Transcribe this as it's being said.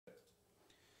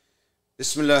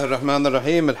بسم الله الرحمن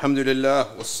الرحيم الحمد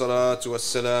لله والصلاة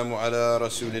والسلام على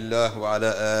رسول الله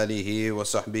وعلى آله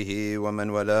وصحبه ومن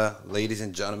والاه. Ladies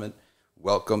and gentlemen,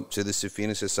 welcome to the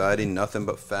Safina Society Nothing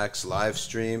But Facts live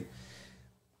stream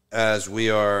as we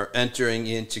are entering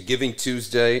into Giving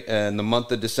Tuesday and the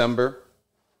month of December,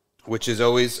 which is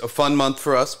always a fun month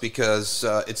for us because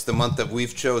it's the month that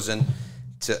we've chosen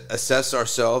to assess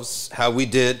ourselves, how we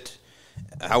did,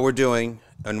 how we're doing,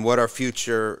 and what our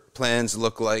future plans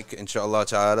look like, inshallah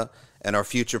ta'ala. And our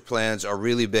future plans are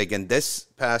really big. And this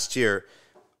past year,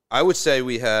 I would say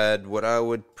we had what I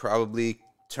would probably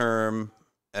term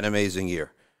an amazing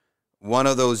year. One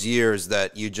of those years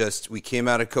that we came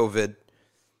out of COVID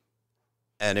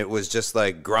and it was just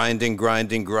like grinding,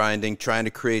 trying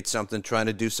to create something, trying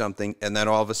to do something. And then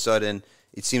all of a sudden,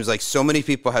 it seems like so many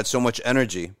people had so much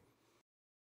energy.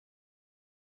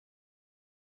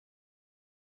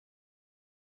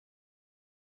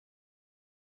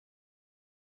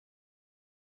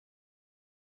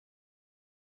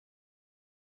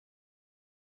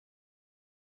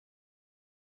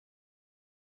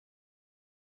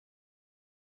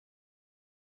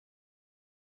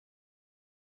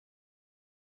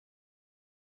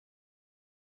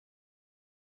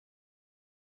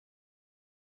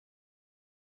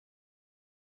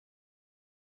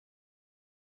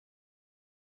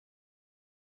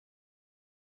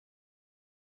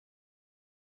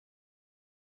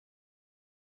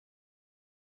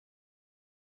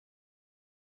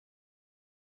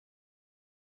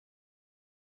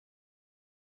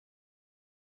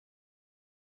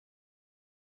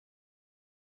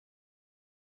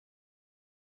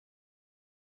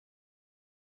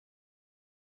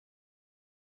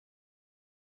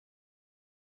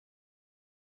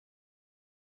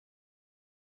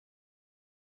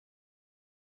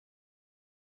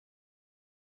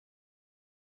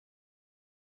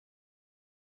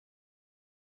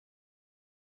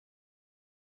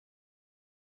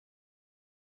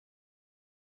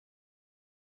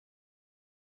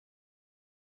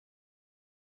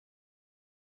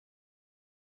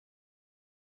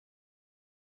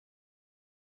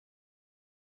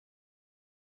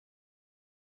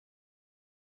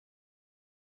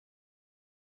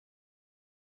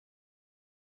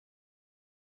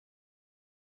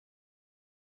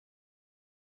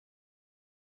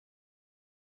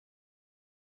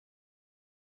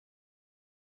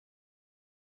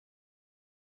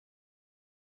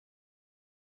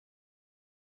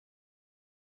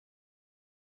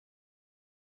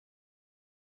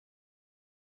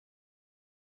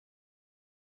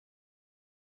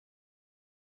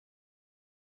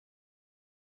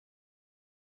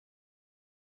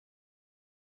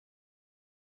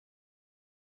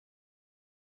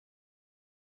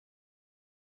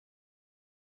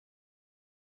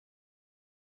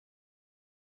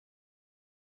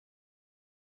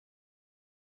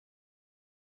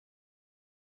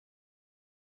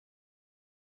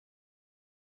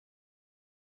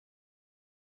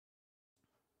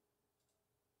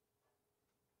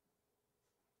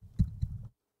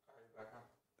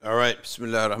 All right,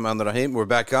 Bismillah ar-Rahman ar-Rahim. We're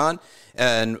back on,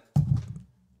 and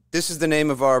this is the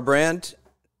name of our brand.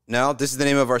 Now, this is the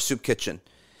name of our soup kitchen,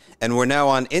 and we're now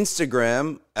on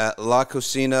Instagram at La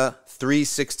Cocina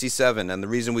 367. And the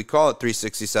reason we call it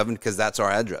 367 because that's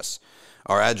our address.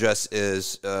 Our address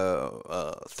is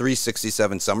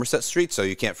 367 Somerset Street, so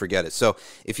you can't forget it. So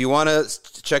if you want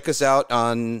to check us out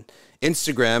on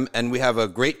Instagram, and we have a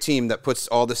great team that puts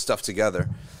all this stuff together,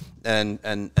 and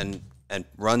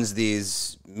runs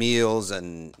these meals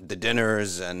and the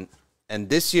dinners. And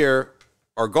this year,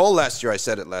 our goal last year, I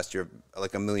said it last year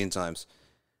like a million times,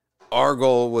 our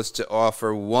goal was to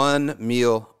offer one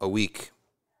meal a week.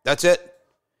 That's it.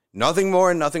 Nothing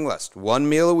more and nothing less. One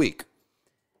meal a week.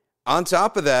 On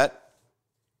top of that,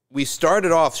 we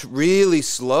started off really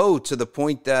slow to the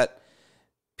point that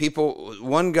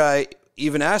one guy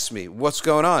even asked me, what's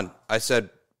going on? I said,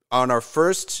 on our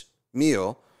first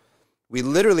meal, we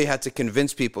literally had to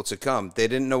convince people to come. They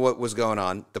didn't know what was going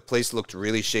on. The place looked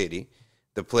really shady.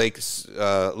 The place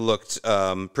looked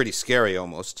pretty scary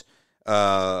almost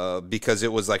because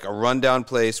it was like a rundown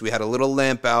place. We had a little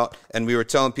lamp out, and we were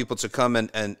telling people to come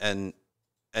and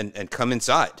come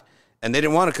inside. And they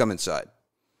didn't want to come inside.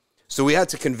 So we had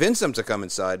to convince them to come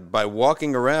inside by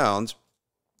walking around.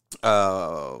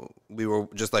 We were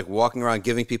just like walking around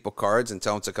giving people cards and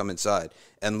telling them to come inside.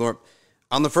 And Lord,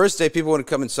 on the first day, people wouldn't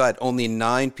come inside. Only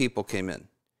 9 people came in.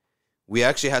 We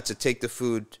actually had to take the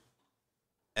food,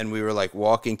 and we were like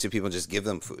walking to people and just give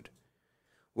them food.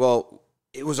 Well,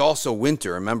 it was also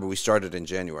winter. Remember, we started in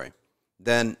January.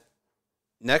 Then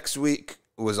next week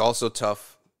was also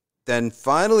tough. Then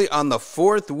finally on the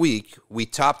 4th week, we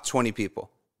topped 20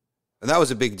 people. And that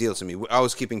was a big deal to me. I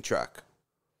was keeping track.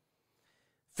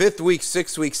 5th week,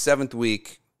 6th week, 7th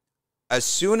week, as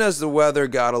soon as the weather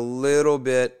got a little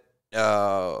bit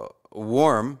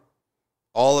warm,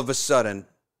 all of a sudden,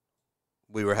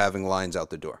 we were having lines out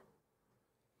the door.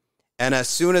 And as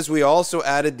soon as we also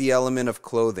added the element of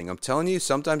clothing, I'm telling you,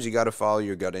 sometimes you got to follow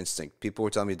your gut instinct. People were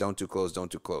telling me, don't do clothes,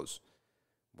 don't do clothes.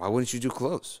 Why wouldn't you do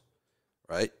clothes,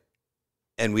 right?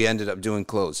 And we ended up doing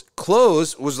clothes.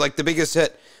 Clothes was like the biggest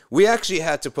hit. We actually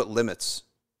had to put limits.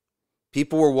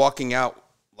 People were walking out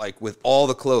like with all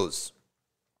the clothes.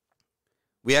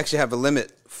 We actually have a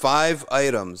limit, 5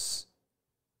 items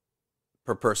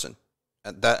per person.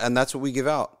 And that's what we give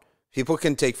out. People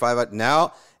can take 5 out.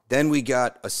 Now, then we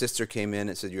got a sister came in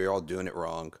and said, you're all doing it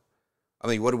wrong. I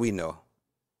mean, what do we know?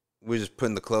 We're just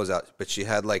putting the clothes out. But she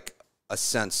had like a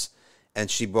sense, and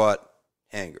she bought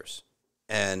hangers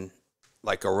and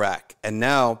like a rack. And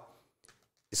now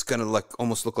it's going to like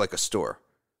almost look like a store.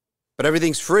 But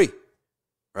everything's free,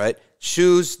 right?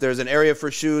 Shoes, there's an area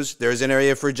for shoes. There's an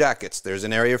area for jackets. There's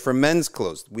an area for men's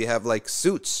clothes. We have like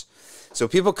suits. So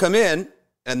people come in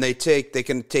and they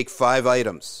can take 5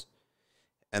 items.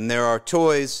 And there are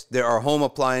toys, there are home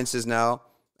appliances now.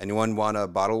 Anyone want a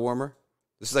bottle warmer?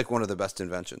 This is like one of the best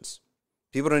inventions.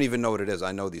 People don't even know what it is.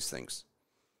 I know these things.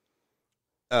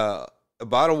 A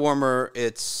bottle warmer,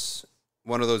 it's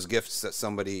one of those gifts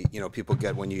that people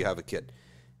get when you have a kid.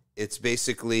 It's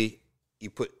basically,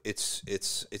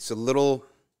 it's a little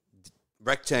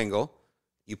rectangle.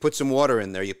 You put some water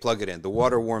in there, you plug it in. The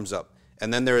water warms up.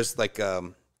 And then there's like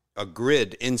a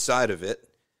grid inside of it,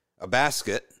 a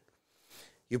basket.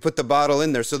 You put the bottle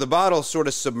in there. So the bottle's sort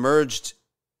of submerged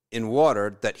in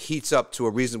water that heats up to a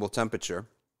reasonable temperature.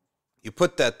 You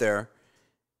put that there,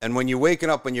 and when you're waking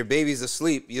up, when your baby's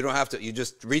asleep, you don't have to, you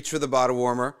just reach for the bottle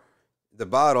warmer. The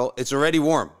bottle, it's already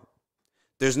warm.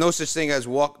 There's no such thing as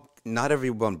not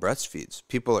everyone breastfeeds.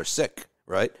 People are sick,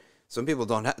 right? Some people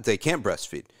they can't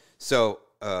breastfeed. So,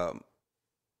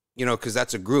 because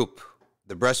that's a group.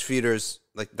 The breastfeeders,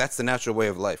 like that's the natural way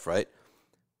of life, right?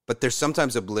 But they're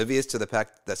sometimes oblivious to the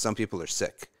fact that some people are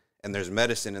sick and there's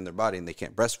medicine in their body and they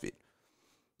can't breastfeed,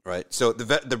 right? So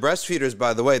the breastfeeders,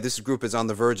 by the way, this group is on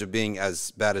the verge of being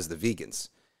as bad as the vegans,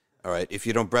 all right? If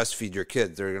you don't breastfeed your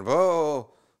kids, they're going to go,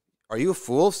 are you a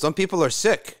fool? Some people are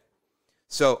sick.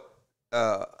 So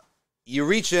you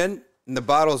reach in and the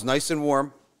bottle's nice and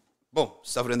warm. Boom,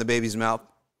 stuff it in the baby's mouth.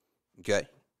 Okay,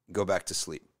 go back to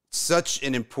sleep. Such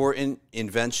an important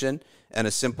invention and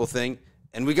a simple thing.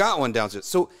 And we got one downstairs.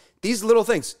 So these little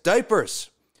things, diapers.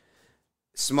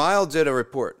 Smile did a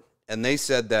report, and they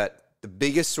said that the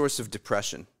biggest source of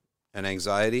depression and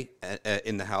anxiety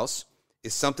in the house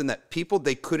is something that people,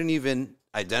 they couldn't even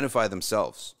identify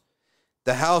themselves.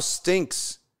 The house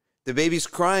stinks. The baby's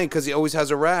crying because he always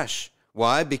has a rash.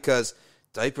 Why? Because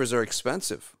diapers are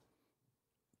expensive.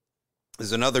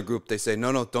 There's another group, they say,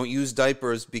 no, don't use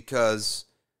diapers because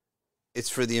it's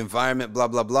for the environment, blah,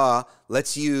 blah, blah.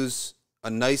 Let's use a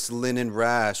nice linen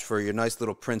rash for your nice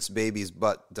little Prince baby's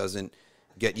butt doesn't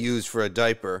get used for a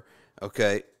diaper,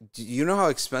 okay? Do you know how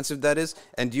expensive that is?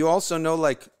 And do you also know,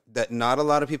 like, that not a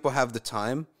lot of people have the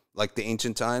time, like the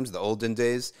ancient times, the olden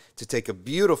days, to take a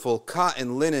beautiful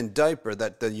cotton linen diaper,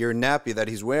 your nappy that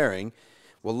he's wearing,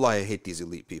 wallahi, I hate these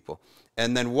elite people,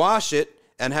 and then wash it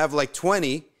and have like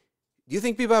 20. Do you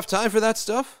think people have time for that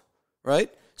stuff,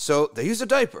 right? So they use a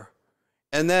diaper.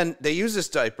 And then they use this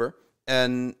diaper,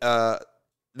 and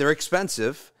they're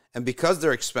expensive, and because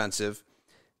they're expensive,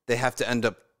 they have to end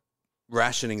up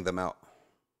rationing them out.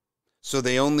 So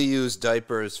they only use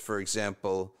diapers, for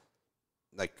example,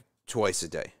 like twice a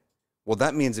day. Well,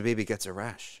 that means the baby gets a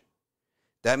rash.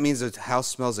 That means the house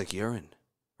smells like urine,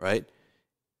 right?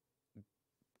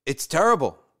 It's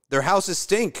terrible. Their houses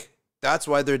stink. That's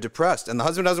why they're depressed, and the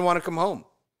husband doesn't want to come home,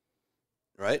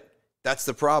 right? That's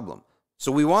the problem.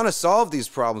 So we want to solve these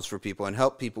problems for people and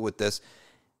help people with this.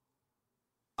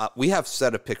 We have a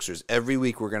set of pictures. Every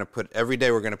day we're going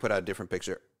to put out a different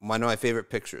picture. One of my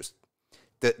favorite pictures,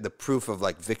 the proof of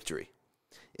like victory,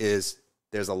 is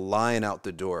there's a line out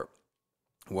the door.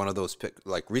 One of those,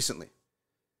 like recently,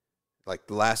 like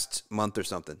last month or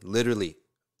something, literally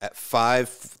at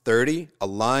 5:30, a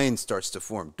line starts to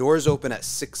form. Doors open at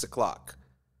 6 o'clock,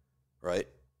 right?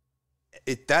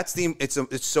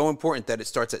 It's so important that it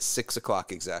starts at 6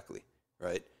 o'clock exactly,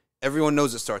 right? Everyone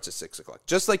knows it starts at 6 o'clock.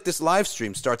 Just like this live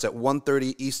stream starts at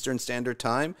 1:30 Eastern Standard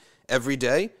Time every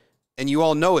day, and you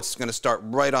all know it's going to start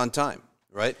right on time,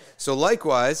 right? So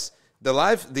likewise,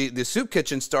 the soup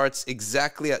kitchen starts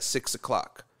exactly at 6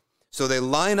 o'clock. So they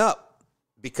line up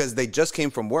because they just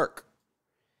came from work.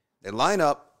 They line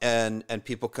up and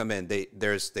people come in. They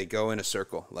go in a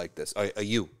circle like this, a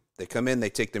U. They come in, they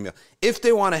take their meal. If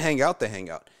they want to hang out, they hang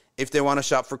out. If they want to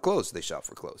shop for clothes, they shop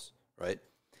for clothes, right?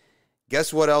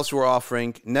 Guess what else we're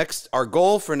offering next? Our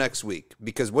goal for next week,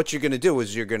 because what you're going to do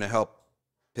is you're going to help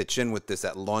pitch in with this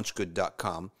at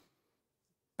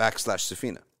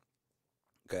launchgood.com/Safina.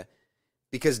 Okay?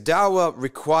 Because dawah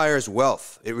requires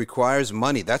wealth. It requires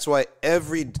money. That's why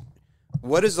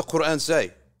what does the Quran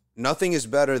say? Nothing is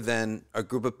better than a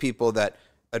group of people that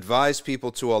advise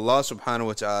people to Allah subhanahu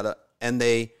wa ta'ala, and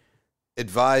they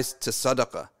advise to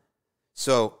sadaqah.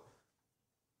 So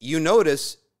you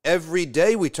notice every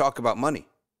day we talk about money.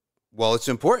 Well, it's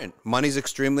important. Money's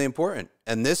extremely important.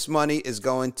 And this money is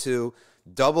going to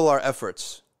double our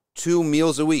efforts. 2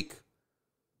 meals a week.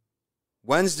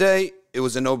 Wednesday, it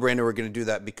was a no-brainer. We're going to do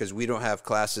that because we don't have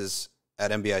classes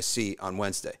at NBIC on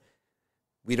Wednesday.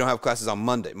 We don't have classes on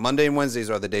Monday. Monday and Wednesdays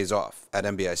are the days off at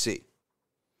NBIC.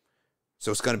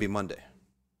 So it's going to be Monday.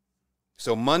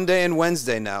 So Monday and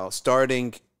Wednesday now,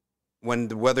 starting when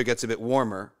the weather gets a bit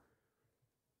warmer,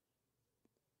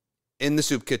 in the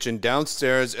soup kitchen,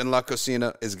 downstairs in La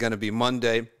Cocina, is going to be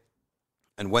Monday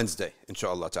and Wednesday,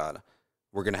 inshallah ta'ala.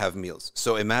 We're going to have meals.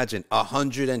 So imagine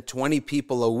 120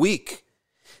 people a week.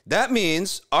 That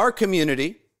means our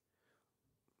community,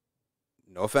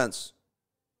 no offense,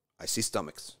 I see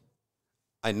stomachs.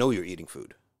 I know you're eating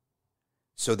food.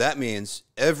 So that means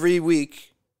every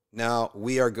week now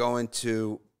we are going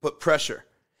to put pressure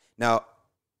now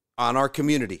on our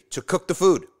community to cook the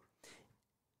food.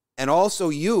 And also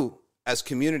you as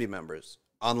community members,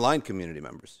 online community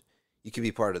members, you can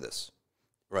be part of this,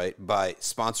 right? By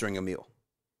sponsoring a meal.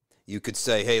 You could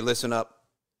say, hey, listen up.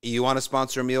 You want to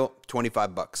sponsor a meal?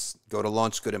 $25. Go to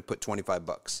LaunchGood and put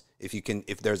 $25.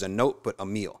 If there's a note, put a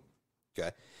meal.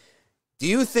 Okay. Do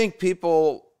you think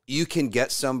you can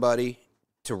get somebody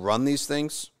to run these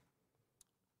things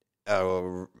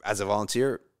as a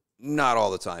volunteer? Not all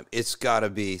the time. It's got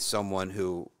to be someone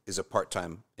who is a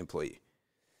part-time employee.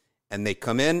 And they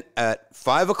come in at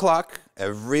 5 o'clock.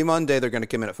 Every Monday, they're going to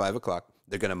come in at 5 o'clock.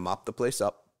 They're going to mop the place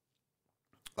up.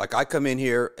 Like I come in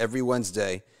here every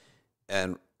Wednesday,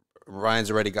 and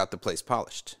Ryan's already got the place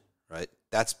polished, right?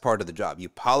 That's part of the job. You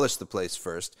polish the place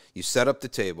first. You set up the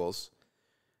tables.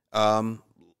 Last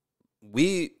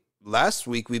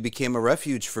week we became a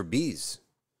refuge for bees.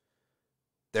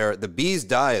 The bees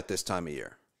die at this time of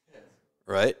year,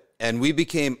 right? And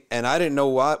I didn't know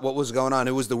what was going on.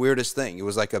 It was the weirdest thing. It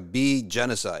was like a bee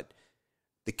genocide.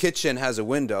 The kitchen has a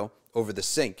window over the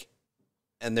sink,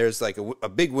 and there's like a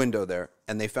big window there,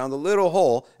 and they found a little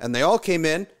hole, and they all came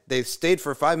in. They stayed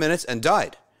for 5 minutes and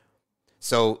died.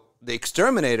 So the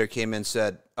exterminator came in and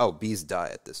said, oh, bees die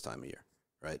at this time of year,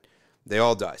 right? They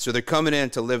all die. So they're coming in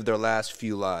to live their last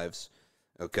few lives,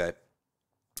 okay?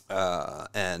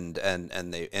 And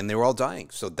they were all dying.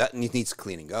 So that needs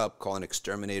cleaning up, call an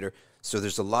exterminator. So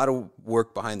there's a lot of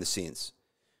work behind the scenes,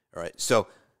 all right? So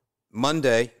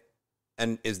Monday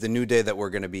is the new day that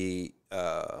we're going to be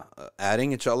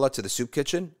adding, inshallah, to the soup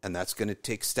kitchen, and that's going to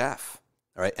take staff,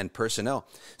 all right, and personnel.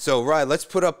 So, Ryan, let's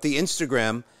put up the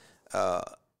Instagram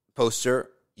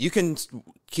poster. You can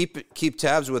keep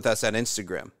tabs with us at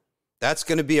Instagram. That's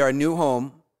going to be our new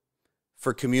home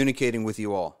for communicating with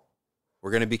you all.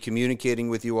 We're going to be communicating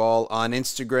with you all on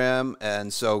Instagram,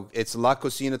 and so it's La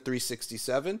Cocina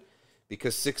 367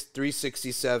 because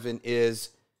 367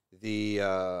 is the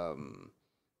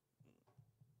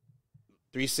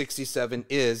 367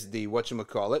 is the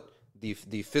whatchamacallit,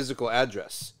 the physical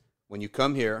address. When you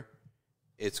come here,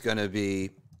 it's going to be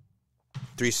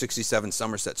 367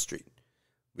 Somerset Street.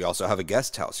 We also have a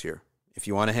guest house here. If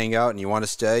you want to hang out and you want to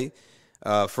stay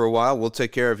for a while, we'll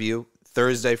take care of you.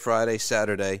 Thursday, Friday,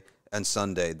 Saturday, and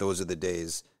Sunday. Those are the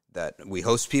days that we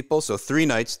host people. So 3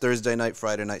 nights, Thursday night,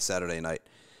 Friday night, Saturday night,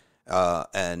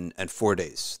 and 4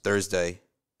 days, Thursday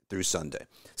through Sunday.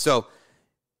 So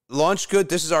LaunchGood,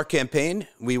 this is our campaign.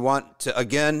 We want to,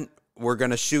 again, we're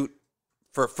going to shoot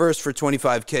for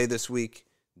 25K this week.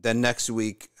 Then next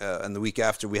week and the week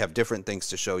after, we have different things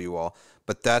to show you all.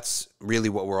 But that's really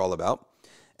what we're all about.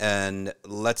 And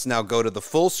let's now go to the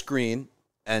full screen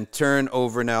and turn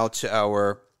over now to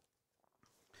our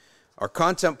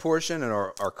content portion and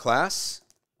our class.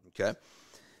 Okay.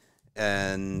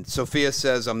 And Sophia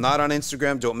says, I'm not on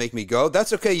Instagram. Don't make me go.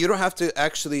 That's okay. You don't have to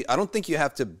actually, I don't think you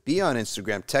have to be on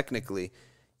Instagram technically.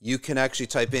 You can actually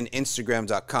type in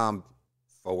Instagram.com/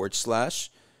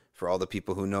 for all the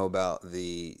people who know about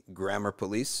the grammar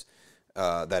police,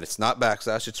 that it's not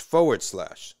backslash, it's /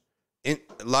 in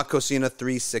La Cocina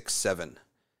 367.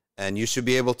 And you should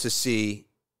be able to see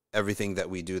everything that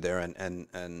we do there and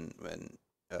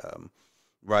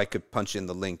where I could punch in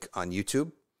the link on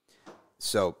YouTube.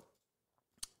 So,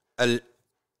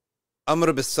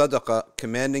 Amr bis sadaqah,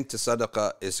 commanding to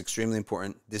sadaqah, is extremely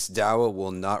important. This da'wah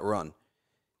will not run.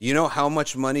 You know how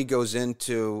much money goes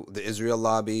into the Israel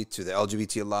lobby, to the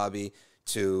LGBT lobby,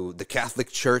 to the Catholic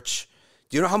Church?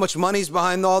 Do you know how much money's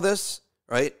behind all this?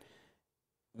 Right?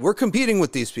 We're competing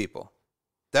with these people.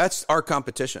 That's our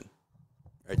competition.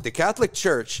 Right? The Catholic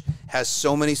Church has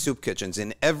so many soup kitchens.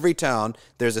 In every town,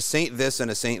 there's a Saint this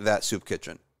and a Saint that soup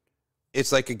kitchen.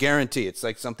 It's like a guarantee. It's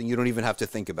like something you don't even have to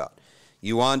think about.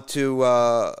 You want to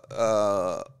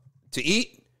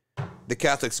eat? The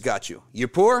Catholics got you. You're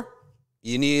poor?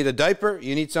 You need a diaper?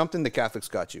 You need something? The Catholics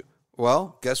got you.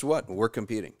 Well, guess what? We're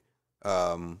competing.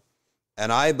 And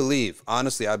I believe,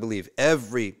 honestly, I believe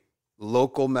every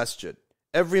local masjid,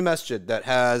 every masjid that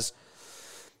has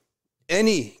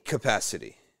any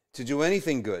capacity to do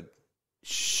anything good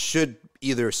should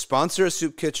either sponsor a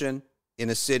soup kitchen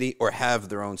in a city or have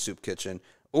their own soup kitchen,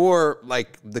 or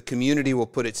like the community will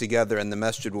put it together and the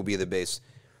masjid will be the base.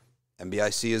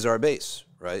 NBIC is our base,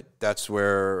 right? That's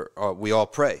where we all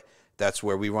pray. That's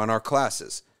where we run our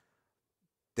classes.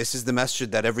 This is the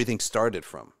masjid that everything started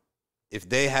from. If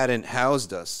they hadn't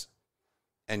housed us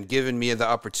and given me the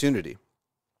opportunity,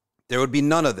 there would be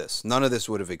none of this. None of this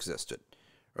would have existed,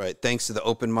 right? Thanks to the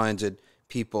open-minded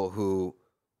people who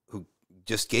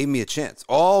just gave me a chance.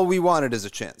 All we wanted is a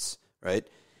chance, right?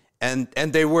 And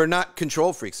they were not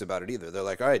control freaks about it either. They're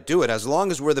like, all right, do it. As long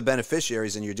as we're the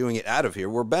beneficiaries and you're doing it out of here,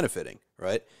 we're benefiting,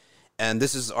 right? And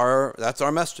that's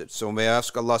our masjid. So may I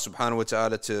ask Allah subhanahu wa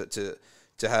ta'ala to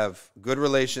have good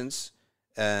relations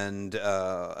and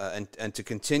to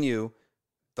continue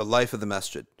the life of the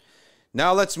masjid.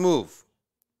 Now let's move.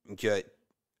 Okay.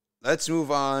 Let's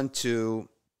move on to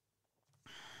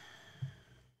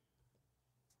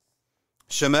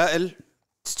Shama'il.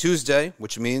 It's Tuesday,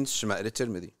 which means Shama'il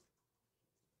al-Tirmidhi.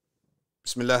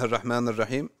 Bismillah ar-Rahman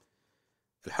ar-Rahim.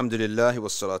 Alhamdulillah wa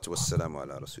salatu wa salamu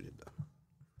ala Rasulillah.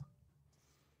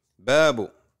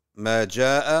 باب ما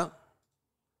جاء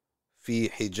في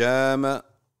حجامة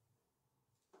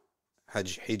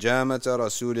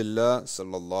رسول الله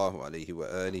صلى الله عليه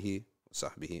وآله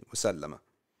وصحبه وسلم.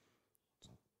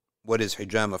 What is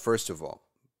hijama? First of all,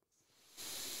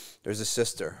 there's a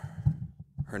sister.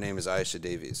 Her name is Aisha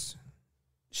Davies.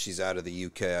 She's out of the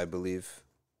UK, I believe.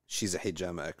 She's a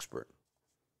hijama expert.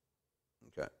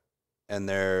 Okay. And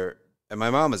my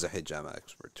mom is a hijama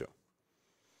expert too.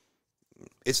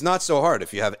 It's not so hard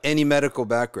if you have any medical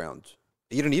background.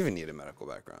 You don't even need a medical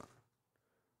background.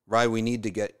 Rai, we need to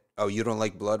get... Oh, you don't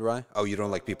like blood, Rai? Oh, you don't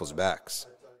like people's backs.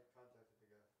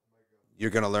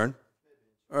 You're going to learn?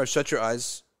 All right, shut your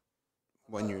eyes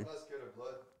when you're... I'm not scared of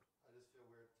blood. I just feel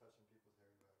weird touching people's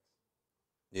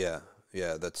hairy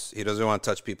backs. Yeah, he doesn't want to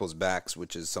touch people's backs,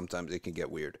 which is sometimes it can get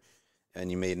weird.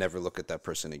 And you may never look at that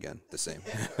person again the same.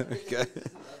 Okay?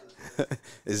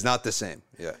 It's not the same,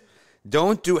 yeah.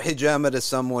 Don't do hijama to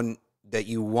someone that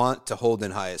you want to hold in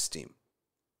high esteem,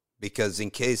 because in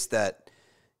case that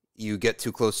you get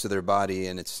too close to their body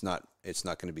and it's not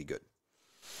going to be good.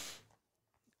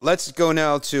 Let's go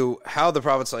now to how the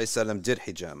Prophet ﷺ did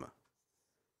hijama.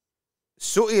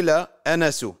 Su'ila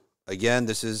anasu. Again,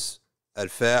 this is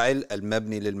al-fa'il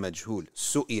al-mabni lil-majhul.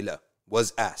 Su'ila,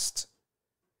 was asked.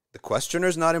 The questioner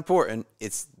is not important.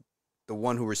 It's the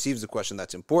one who receives the question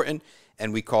that's important,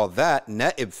 and we call that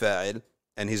na'ib fa'il,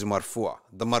 and he's marfu'a.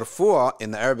 The marfu'a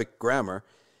in the Arabic grammar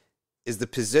is the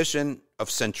position of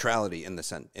centrality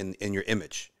in your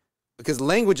image, because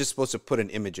language is supposed to put an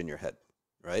image in your head,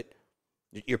 right?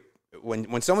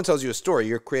 When someone tells you a story,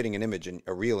 you're creating an image,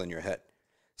 a reel in your head.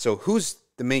 So who's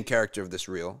the main character of this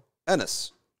reel?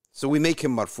 Anas. So we make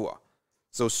him marfu'a.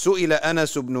 So su'ila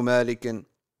Anas ibn Malik.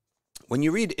 When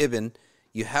you read ibn,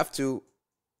 you have to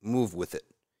move with it.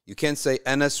 You can't say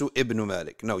Anas ibn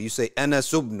Malik. No, you say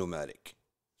Anas ibn Malik.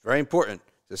 It's very important.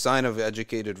 It's a sign of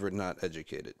educated or not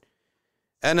educated.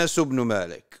 Anas ibn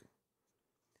Malik.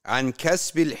 عن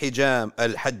كسب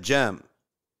الحجام.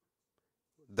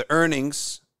 The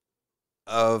earnings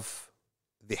of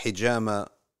the hijama,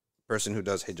 person who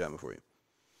does hijama for you.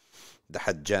 The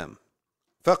hajjam.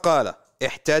 فقال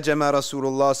احتجم رسول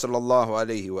الله صلى الله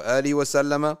عليه وآله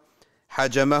وسلم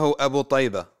حجمه أبو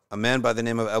طيبة. A man by the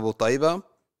name of Abu Taiba.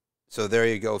 So there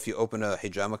you go. If you open a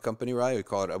hijama company, right, we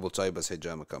call it Abu Taiba's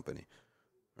hijama company,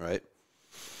 right?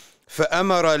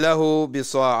 فأمر له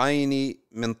بصاعين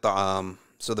من طعام.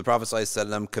 So the Prophet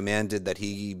ﷺ commanded that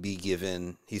he be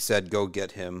given. He said, go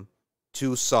get him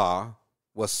 2 sa'.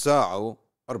 وَالسَّاعُ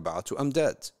أَرْبَعَةُ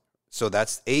أَمْدَادٍ. So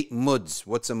that's 8 muds.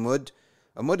 What's a mud?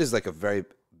 A mud is like a very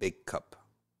big cup,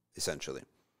 essentially.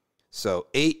 So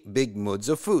 8 big muds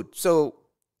of food. So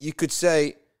you could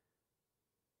say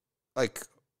like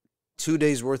 2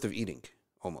 days worth of eating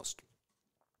almost.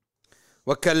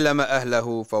 وَكَلَّمَ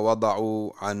أَهْلَهُ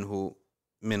فَوَضَعُوا عَنْهُ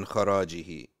مِنْ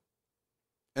خَرَاجِهِ.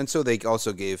 And so they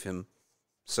also gave him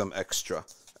some extra.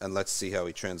 And let's see how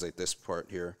he translates this part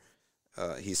here.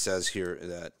 He says here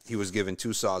that he was given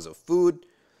 2 saws of food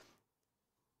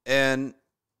and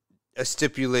a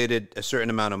certain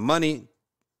amount of money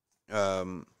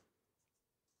that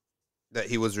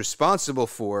he was responsible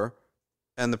for,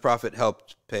 and the Prophet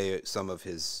helped pay some of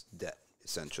his debt,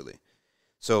 essentially.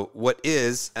 So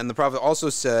and the Prophet also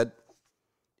said,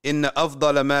 إِنَّ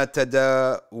أَفْضَلَ مَا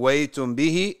تَدَاوَيْتُمْ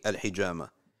بِهِ الْحِجَامَةِ.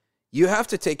 You have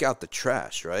to take out the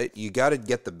trash, right? You got to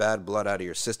get the bad blood out of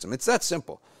your system. It's that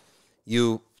simple.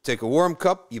 You take a warm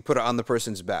cup, you put it on the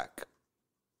person's back.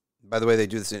 By the way, they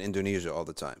do this in Indonesia all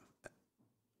the time.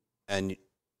 And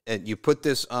you put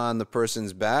this on the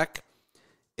person's back,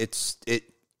 it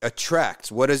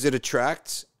attracts. What does it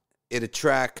attract? It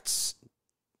attracts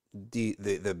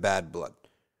the bad blood.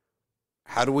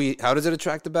 How does it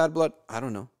attract the bad blood? I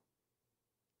don't know.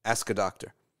 Ask a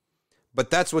doctor. But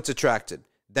that's what's attracted.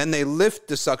 Then they lift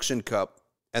the suction cup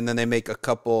and then they make a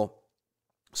couple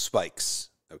spikes,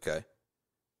 okay?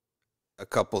 A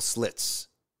couple slits.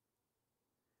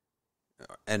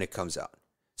 And it comes out.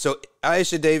 So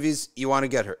Aisha Davies, you want to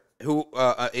get her. Who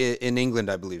in England,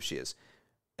 I believe she is.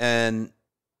 And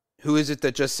who is it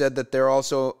that just said that they're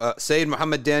also Sayyid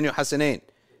Muhammad Daniel Hassanain?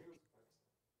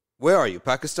 Where are you?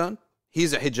 Pakistan?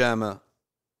 He's a hijama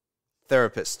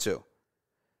therapist too.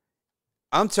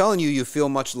 I'm telling you, you feel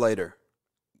much lighter.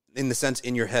 In the sense,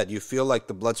 in your head, you feel like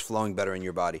the blood's flowing better in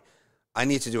your body. I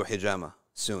need to do a hijama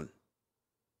soon.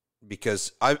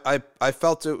 Because I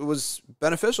felt it was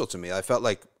beneficial to me. I felt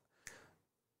like,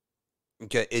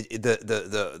 okay,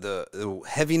 the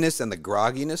heaviness and the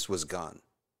grogginess was gone.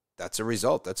 That's a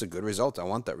result. That's a good result. I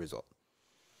want that result.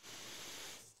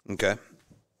 Okay.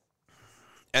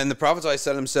 And the Prophet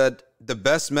ﷺ said, the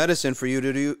best medicine for you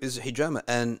to do is hijama.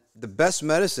 And the best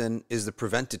medicine is the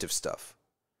preventative stuff.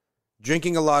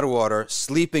 Drinking a lot of water,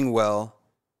 sleeping well.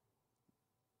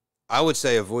 I would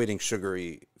say avoiding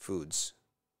sugary foods.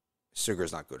 Sugar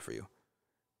is not good for you.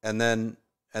 And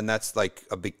that's like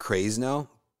a big craze now.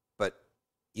 But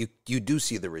you do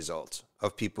see the results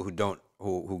of people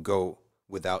who go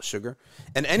without sugar.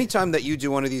 And anytime that you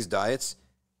do one of these diets,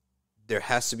 there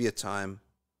has to be a time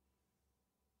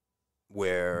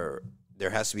where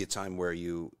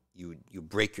you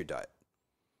break your diet.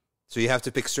 So you have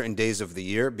to pick certain days of the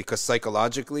year because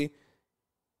psychologically,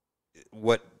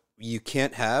 what you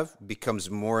can't have becomes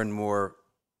more and more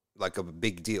like a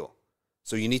big deal.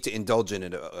 So you need to indulge in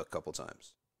it a couple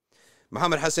times.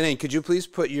 Muhammad Hassanain, could you please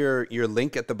put your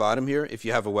link at the bottom here if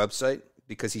you have a website,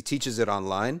 because he teaches it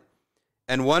online.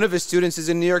 And one of his students is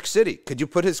in New York City. Could you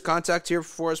put his contact here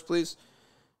for us, please?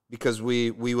 Because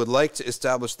we would like to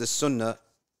establish this sunnah.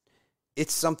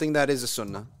 It's something that is a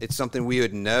sunnah. It's something we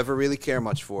would never really care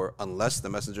much for unless the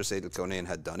Messenger Sayyid al-Kawnayn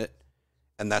had done it.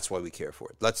 And that's why we care for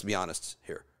it. Let's be honest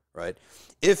here, right?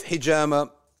 If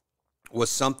hijama was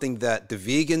something that the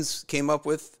vegans came up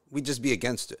with, we'd just be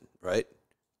against it, right?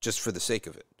 Just for the sake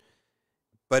of it.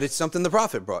 But it's something the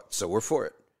Prophet brought, so we're for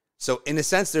it. So in a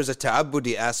sense, there's a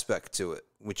ta'abbudi aspect to it,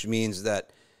 which means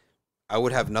that I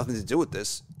would have nothing to do with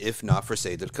this if not for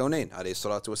Sayyid al-Kawnayn, alayhi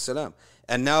salatu wassalam.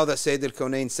 And now that Sayyid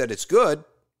al-Kawnayn said it's good,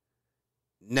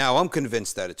 now I'm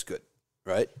convinced that it's good,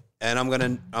 right? And I'm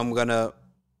gonna,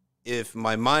 if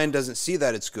my mind doesn't see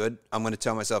that it's good, I'm gonna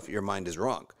tell myself your mind is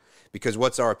wrong. Because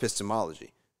what's our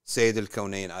epistemology? Sayyid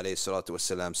al-Kawnayn, alayhi salatu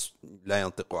wassalam, la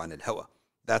yantiqu an al-hawa.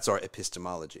 That's our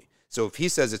epistemology. So if he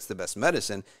says it's the best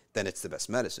medicine, then it's the best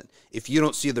medicine. If you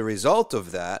don't see the result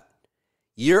of that,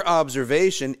 your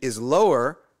observation is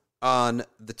lower on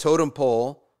the totem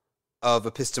pole of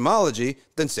epistemology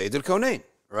than Sayyid al-Kawnayn,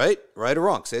 right? Right or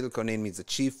wrong? Sayyid al-Kawnayn means the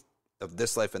chief of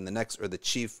this life and the next, or the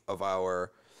chief of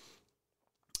our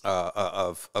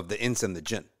of the ins and the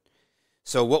jinn.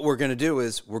 So what we're going to do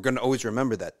is we're going to always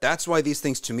remember that. That's why these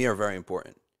things to me are very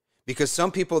important, because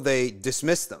some people, they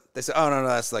dismiss them. They say, "Oh no,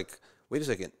 that's like, wait a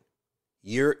second,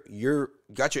 you're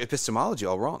got your epistemology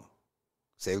all wrong.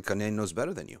 Sayyid al-Kawnayn knows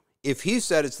better than you. If he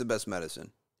said it's the best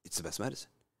medicine, it's the best medicine."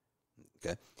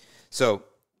 Okay, so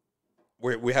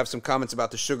we have some comments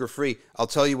about the sugar-free. I'll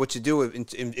tell you what you do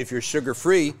if you're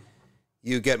sugar-free.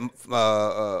 You get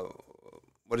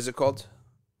what is it called?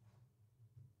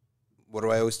 What do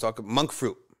I always talk about? Monk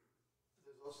fruit.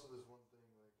 There's also this one thing,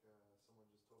 like someone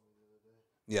just told me the other day.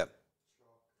 Yeah.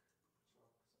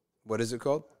 What is it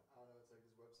called? I don't know. It's like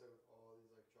this website with all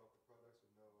these like chocolate products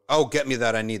with no. Oh, get me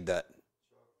that. I need that.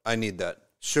 I need that.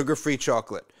 Sugar-free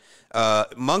chocolate.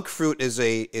 Monk fruit is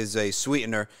a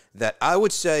sweetener that I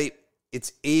would say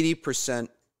it's 80%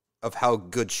 of how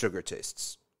good sugar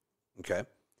tastes. Okay,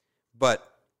 but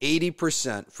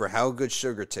 80% for how good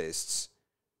sugar tastes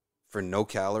for no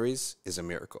calories is a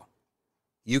miracle.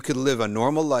 You could live a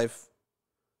normal life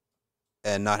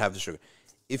and not have the sugar.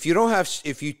 If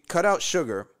you cut out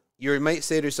sugar, you might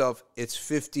say to yourself, it's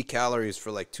 50 calories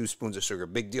for like 2 spoons of sugar.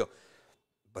 Big deal.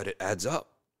 But it adds up.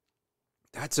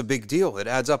 That's a big deal. It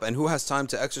adds up. And who has time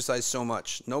to exercise so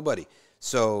much? Nobody.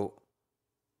 So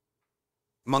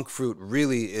monk fruit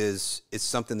really is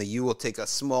something that you will take a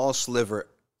small sliver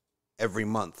every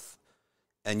month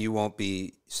and you won't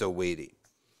be so weighty.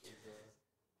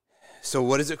 So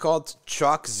what is it called?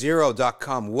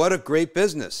 Chalkzero.com. What a great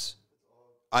business.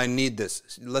 I need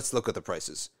this. Let's look at the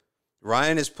prices.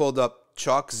 Ryan has pulled up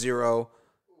Chalk Zero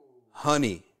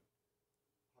honey.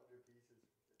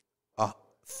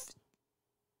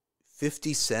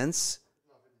 50 cents?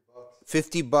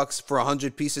 $50 for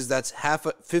 100 pieces. That's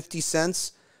 50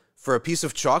 cents for a piece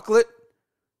of chocolate.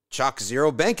 Chalk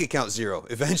Zero, bank account zero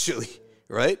eventually,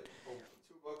 right? $2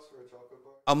 for a chocolate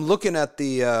bar. I'm looking at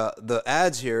the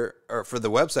ads here or for the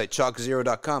website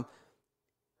chalkzero.com.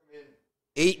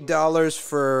 $8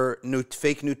 for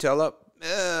fake Nutella.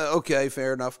 Okay,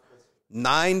 fair enough.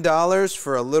 $9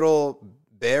 for a little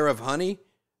bear of honey.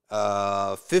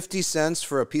 50 cents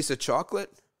for a piece of chocolate.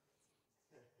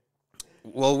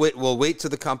 We'll wait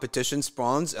till the competition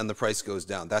spawns and the price goes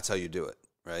down. That's how you do it,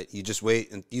 right? You just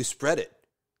wait and you spread it.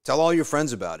 Tell all your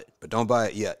friends about it, but don't buy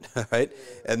it yet, right?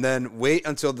 And then wait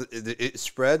until it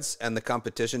spreads and the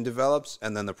competition develops,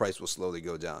 and then the price will slowly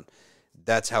go down.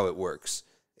 That's how it works.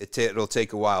 It'll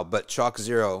take a while, but Chalk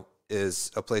Zero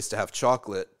is a place to have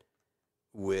chocolate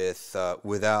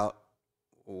without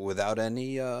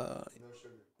any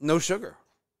no sugar,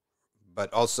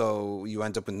 but also you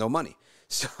end up with no money.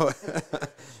 So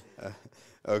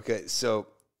okay, so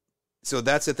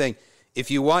that's the thing. If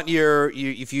you want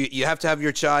you have to have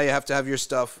your chai, you have to have your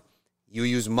stuff. You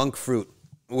use monk fruit,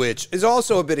 which is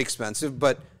also a bit expensive,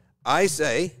 but I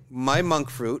say my monk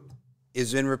fruit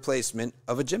is in replacement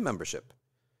of a gym membership.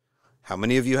 How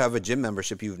many of you have a gym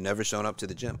membership? You've never shown up to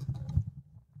the gym.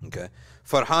 Okay.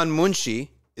 Farhan Munshi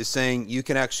is saying you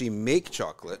can actually make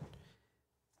chocolate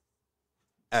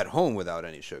at home without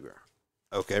any sugar.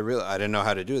 Okay, really? I didn't know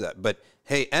how to do that. But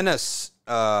hey, Enes,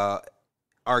 our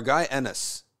guy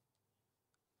Enes.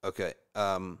 Okay.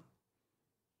 Our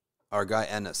guy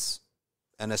Enes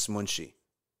Munshi.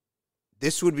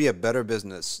 This would be a better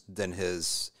business than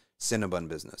his Cinnabon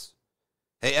business.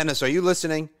 Hey, Enes, are you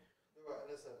listening?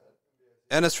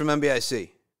 Enes from NBIC.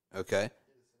 Okay.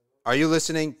 Are you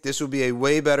listening? This would be a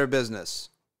way better business.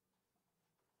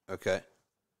 Okay.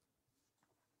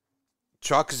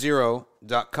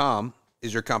 Chalkzero.com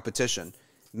is your competition.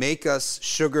 Make us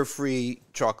sugar-free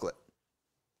chocolate.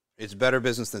 It's better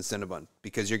business than Cinnabon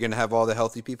because you're going to have all the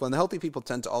healthy people. And the healthy people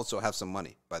tend to also have some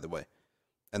money, by the way.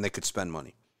 And they could spend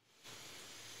money.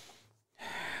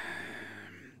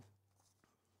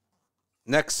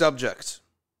 Next subject.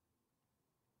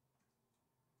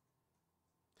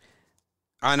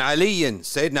 عن علي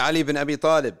سيدنا علي بن أبي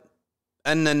طالب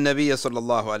أن النبي صلى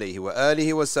الله عليه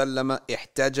وآله وسلم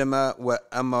احتجم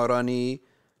وأمرني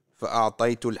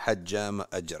فأعطيت الحجام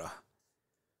أجره.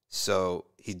 So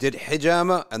he did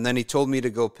hijama and then he told me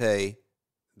to go pay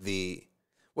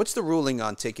what's the ruling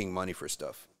on taking money for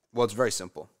stuff? Well, it's very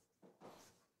simple.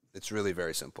 It's really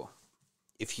very simple.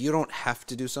 If you don't have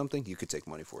to do something, you could take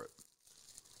money for it.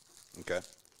 Okay?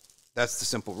 That's the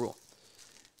simple rule.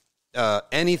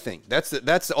 Anything. That's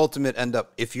the ultimate end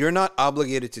up. If you're not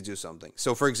obligated to do something.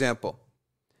 So, for example,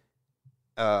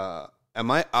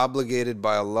 am I obligated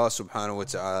by Allah subhanahu wa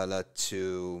ta'ala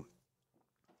to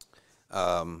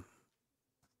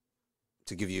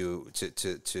give you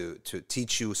to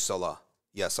teach you salah?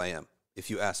 Yes, I am. If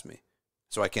you ask me,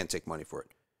 so I can't take money for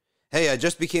it. Hey, I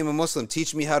just became a Muslim.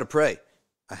 Teach me how to pray.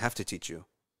 I have to teach you.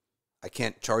 I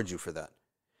can't charge you for that.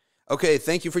 Okay,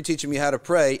 thank you for teaching me how to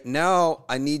pray. Now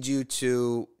I need you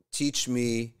to teach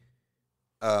me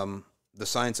the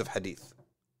science of hadith.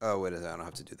 Oh, wait a minute, I don't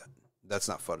have to do that. That's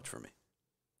not fard for me.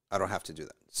 I don't have to do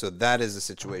that. So that is a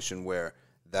situation where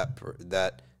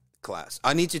that class.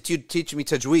 I need you to teach me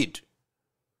tajweed.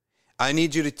 I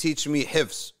need you to teach me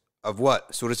hifz of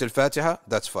what? Surah Al-Fatiha?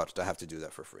 That's fard. I have to do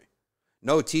that for free.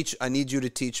 No, I need you to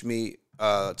teach me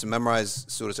to memorize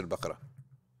Surah Al-Baqarah.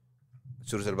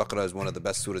 Surah Al-Baqarah is one of the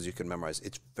best surahs you can memorize.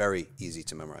 It's very easy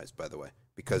to memorize, by the way,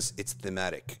 because it's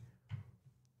thematic.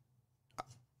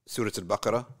 Surah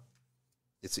Al-Baqarah,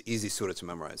 it's an easy surah to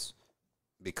memorize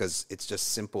because it's just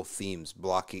simple themes,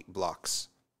 blocks.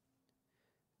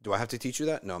 Do I have to teach you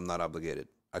that? No, I'm not obligated.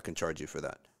 I can charge you for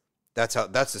that. That's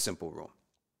the simple rule.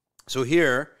 So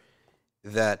here,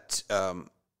 that's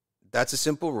a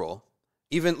simple rule.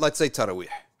 Even, let's say, Taraweeh,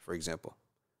 for example.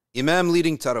 Imam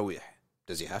leading Taraweeh.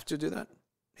 Does he have to do that?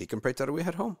 He can pray Taraweeh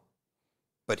at home.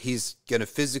 But he's going to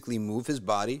physically move his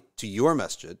body to your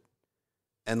masjid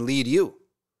and lead you.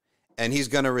 And he's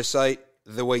going to recite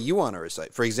the way you want to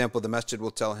recite. For example, the masjid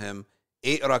will tell him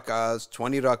 8 rak'ahs,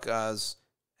 20 rak'ahs,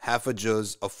 half a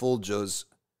juz, a full juz.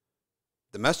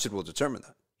 The masjid will determine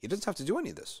that. He doesn't have to do any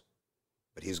of this.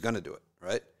 But he's going to do it,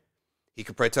 right? He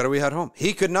could pray Taraweeh at home.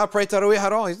 He could not pray Taraweeh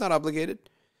at all. He's not obligated.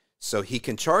 So he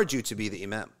can charge you to be the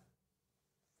imam.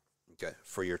 Okay,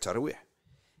 for your Taraweeh.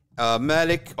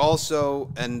 Malik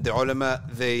also and the ulama,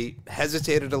 they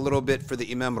hesitated a little bit for the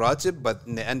Imam Ratib, but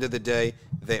in the end of the day,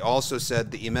 they also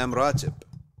said the Imam Ratib.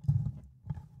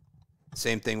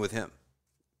 Same thing with him.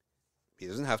 He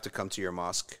doesn't have to come to your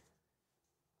mosque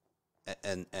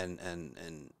and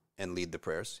lead the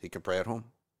prayers. He can pray at home.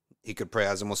 He could pray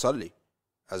as a musalli,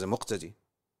 as a muqtadi.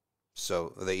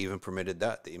 So they even permitted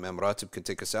that. The Imam Ratib could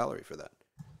take a salary for that.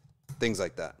 Things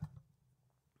like that.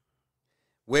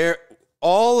 Where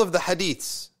all of the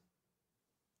hadiths,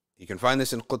 you can find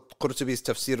this in Qurtubi's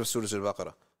tafsir of Surah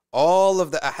Al-Baqarah, all of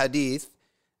the ahadith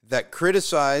that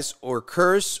criticize or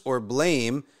curse or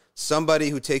blame somebody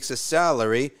who takes a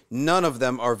salary, none of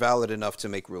them are valid enough to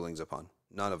make rulings upon.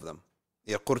 None of them.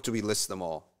 Yeah, Qurtubi lists them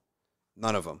all.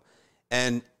 None of them.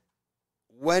 And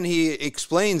when he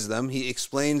explains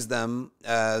them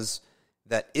as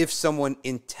that if someone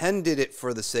intended it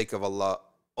for the sake of Allah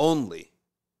only,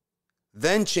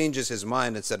 then changes his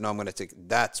mind and said, no, I'm going to take,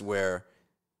 that's where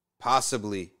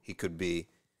possibly he could be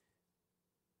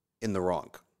in the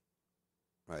wrong.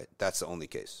 Right? That's the only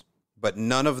case. But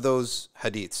none of those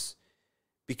hadiths,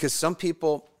 because some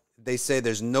people, they say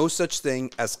there's no such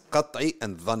thing as qat'i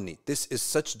and dhanni. This is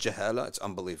such jahala, it's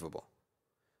unbelievable.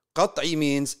 Qat'i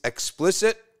means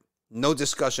explicit, no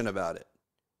discussion about it.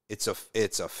 It's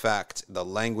a fact. The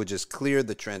language is clear.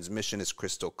 The transmission is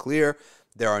crystal clear.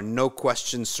 There are no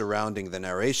questions surrounding the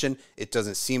narration. It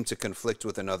doesn't seem to conflict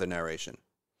with another narration.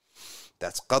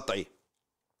 That's qat'i.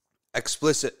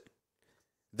 Explicit.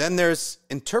 Then there's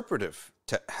interpretive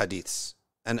hadiths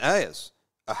and ayahs.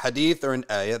 A hadith or an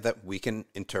ayah that we can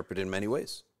interpret in many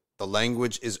ways. The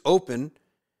language is open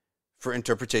for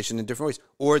interpretation in different ways.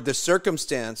 Or the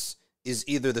circumstance is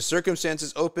either the circumstance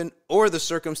is open or the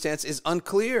circumstance is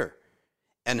unclear.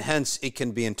 And hence it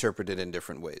can be interpreted in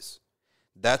different ways.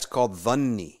 That's called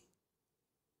dhanni.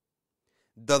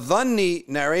 The dhanni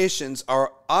narrations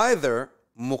are either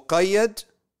muqayyad,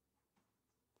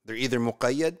 they're either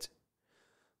muqayyad,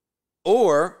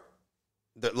 or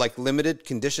they're like limited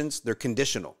conditions, they're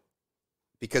conditional.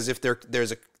 Because if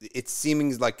it's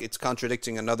seeming like it's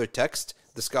contradicting another text,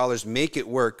 the scholars make it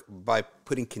work by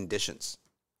putting conditions.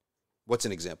 What's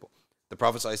an example? The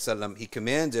Prophet ﷺ, he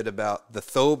commanded about the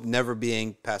thobe never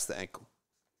being past the ankle.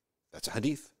 That's a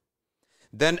hadith.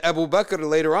 Then Abu Bakr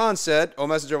later on said, O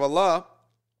Messenger of Allah,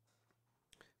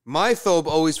 my thobe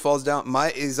always falls down,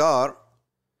 my izar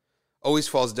always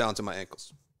falls down to my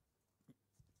ankles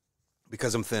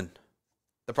because I'm thin.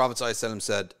 The Prophet ﷺ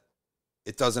said,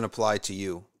 it doesn't apply to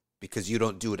you because you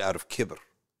don't do it out of kibr.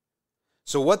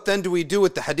 So what then do we do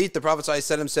with the hadith? The Prophet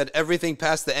ﷺ said, everything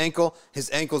past the ankle, his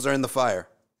ankles are in the fire.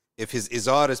 If his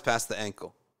izar is past the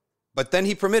ankle. But then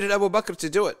he permitted Abu Bakr to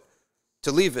do it,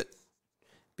 to leave it,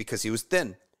 because he was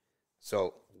thin.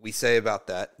 So we say about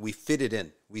that, we fit it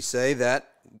in. We say that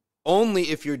only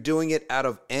if you're doing it out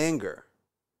of arrogance,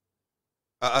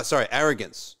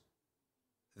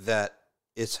 that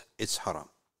it's haram,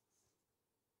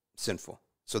 sinful.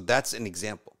 So that's an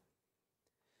example.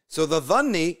 So the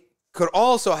dhanni could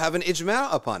also have an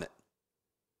ijma' upon it.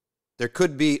 There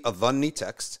could be a dhanni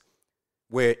text,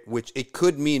 which it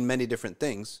could mean many different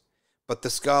things, but the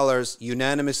scholars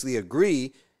unanimously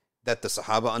agree that the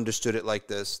Sahaba understood it like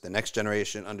this, the next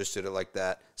generation understood it like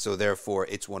that, so therefore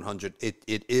it's 100, it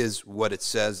is what it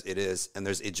says it is, and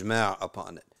there's ijma'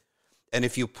 upon it. And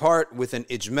if you part with an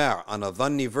ijma' on a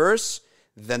dhanni verse,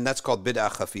 then that's called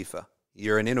bid'ah khafifa.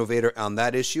 You're an innovator on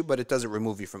that issue, but it doesn't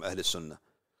remove you from Ahl Sunnah.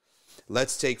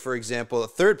 Let's take, for example, a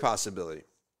third possibility.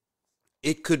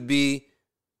 There could be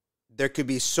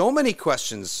so many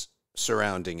questions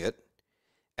surrounding it,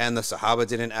 and the Sahaba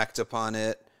didn't act upon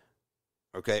it,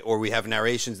 okay? Or we have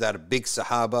narrations that are big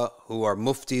Sahaba who are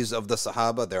muftis of the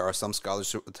Sahaba. There are some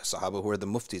scholars, the Sahaba, who are the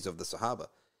muftis of the Sahaba.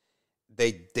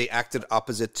 They acted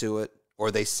opposite to it,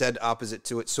 or they said opposite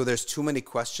to it. So there's too many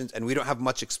questions, and we don't have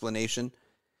much explanation.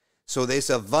 So there's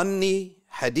a dhanni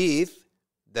hadith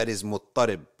that is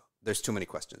muttarib, there's too many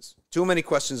questions. Too many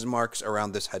questions marks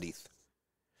around this hadith.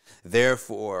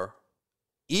 Therefore,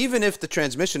 even if the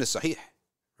transmission is sahih,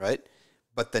 right?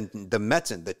 But then the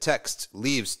metan, the text,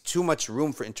 leaves too much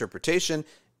room for interpretation,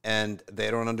 and they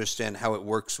don't understand how it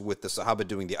works with the Sahaba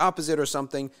doing the opposite or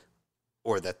something,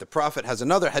 or that the Prophet has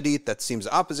another hadith that seems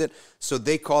opposite. So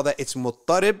they call that it's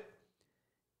muttarib.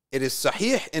 It is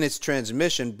sahih in its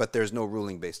transmission, but there's no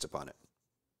ruling based upon it.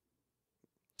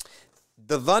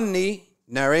 The dhanni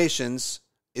narrations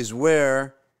is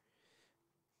where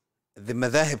the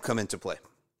madhahib come into play.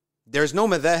 There's no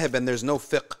madhahib and there's no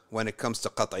fiqh when it comes to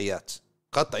qat'iyat.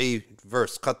 Qat'i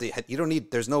verse, qat'i hadith. You don't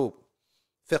need, there's no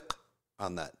fiqh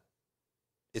on that.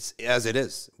 It's as it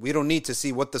is. We don't need to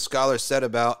see what the scholar said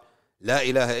about La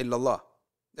ilaha illallah.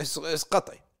 It's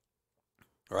qat'i.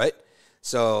 Right?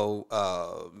 So,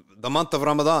 the month of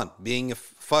Ramadan being a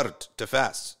fard to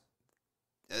fast,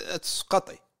 it's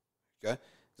qat'i. Okay?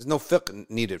 There's no fiqh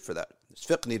needed for that. There's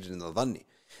fiqh needed in the dhanni.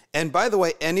 And by the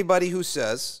way, anybody who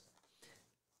says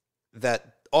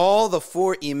that all the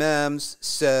four imams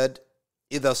said,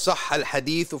 إِذَا صَحَّ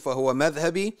الْحَدِيثُ فَهُوَ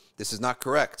مَذْهَبِي, this is not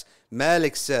correct.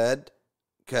 Malik said,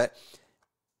 okay,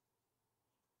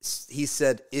 he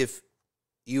said, if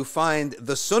you find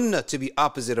the sunnah to be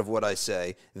opposite of what I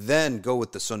say, then go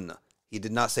with the sunnah. He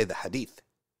did not say the hadith.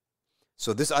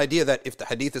 So this idea that if the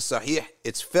hadith is sahih,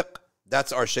 it's fiqh,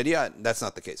 that's our sharia, that's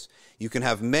not the case. You can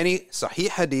have many sahih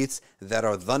hadiths that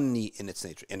are dhanni in its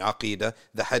nature. In Aqidah,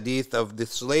 the hadith of the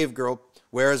slave girl,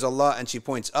 where is Allah? And she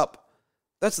points up.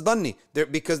 That's dhanni.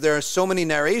 Because there are so many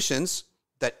narrations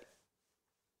that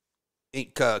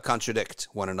contradict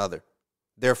one another.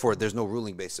 Therefore, there's no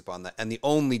ruling based upon that. And the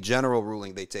only general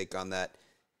ruling they take on that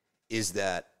is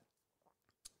that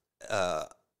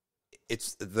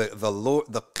it's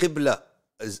the qibla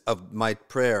of my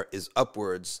prayer is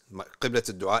upwards. My qibla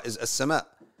to dua is as-sama,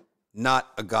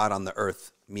 not a god on the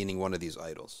earth, meaning one of these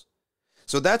idols.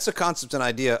 So that's a concept and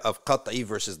idea of qat'i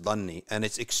versus dhanni, and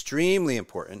it's extremely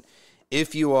important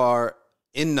if you are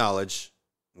in knowledge,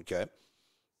 okay?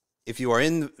 If you are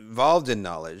involved in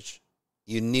knowledge,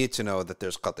 you need to know that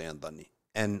there's qat'i and dhanni.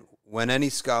 And when any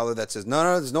scholar that says, no,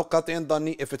 there's no qat'i and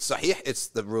dhanni, if it's sahih, it's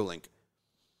the ruling.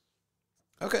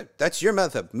 Okay, that's your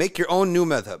madhab. Make your own new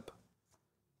madhab.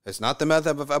 It's not the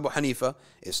madhab of Abu Hanifa.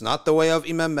 It's not the way of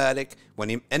Imam Malik.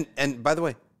 And by the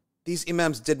way, these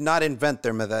imams did not invent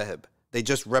their madhab. They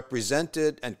just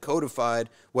represented and codified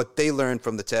what they learned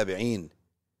from the tabi'een.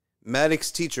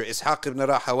 Malik's teacher, Ishaq ibn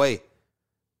Rahawayh.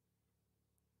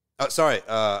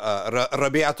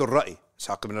 Rabi'atul Ra'i.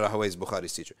 Ishaq ibn Rahawayh is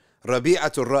Bukhari's teacher.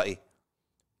 Rabi'atul Ra'i.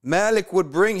 Malik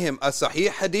would bring him a sahih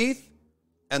hadith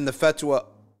and the fatwa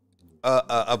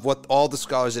of what all the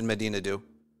scholars in Medina do.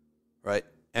 Right?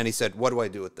 And he said, what do I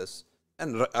do with this?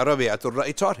 And Rabi'atul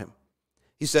Ra'i taught him.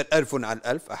 He said, Alfun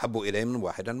al-alf ahabbu ilayhi min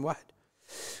wahidan wahid.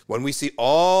 When we see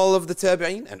all of the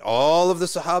tabi'een and all of the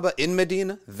sahaba in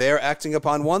Medina, they're acting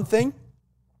upon one thing,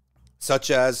 such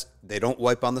as they don't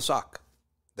wipe on the sock.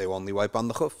 They only wipe on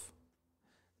the khuf.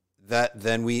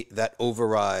 That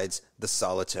overrides the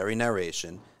solitary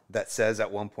narration that says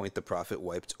at one point the Prophet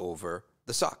wiped over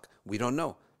the sock. We don't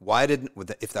know.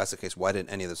 If that's the case, why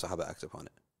didn't any of the sahaba act upon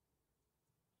it?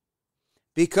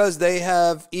 Because they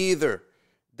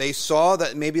saw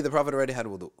that maybe the Prophet already had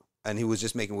wudu, and he was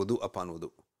just making wudu upon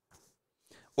wudu.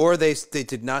 Or they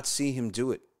did not see him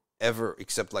do it ever,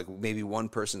 except like maybe one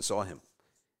person saw him.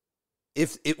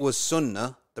 If it was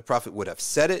sunnah, the Prophet would have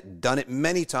said it, done it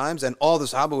many times, and all the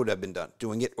Sahaba would have been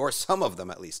doing it, or some of them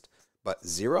at least. But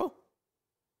zero?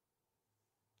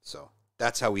 So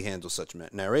that's how we handle such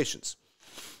narrations.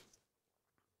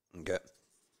 Okay.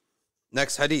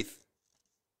 Next hadith.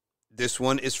 This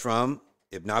one is from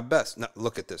Ibn Abbas. Now,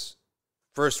 look at this.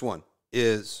 First one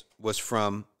was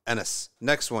from Anas.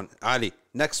 Next one, Ali.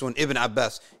 Next one, Ibn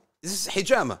Abbas. This is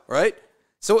Hijama, right?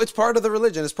 So it's part of the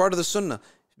religion. It's part of the sunnah.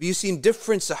 You've seen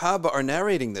different Sahaba are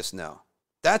narrating this now.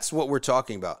 That's what we're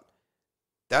talking about.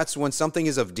 That's when something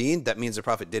is of deen, that means the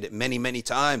Prophet did it many, many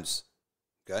times.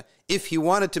 Okay? If he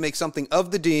wanted to make something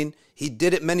of the deen, he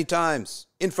did it many times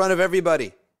in front of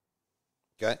everybody.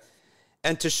 Okay?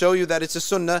 And to show you that it's a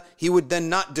sunnah, he would then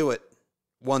not do it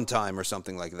one time or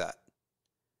something like that.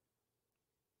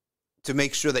 To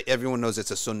make sure that everyone knows it's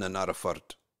a sunnah, not a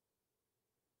fard.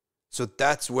 So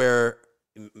that's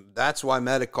why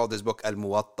Malik called his book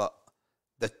Al-Muwatta,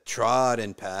 the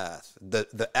trodden path,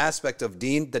 the aspect of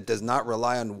deen that does not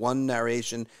rely on one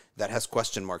narration that has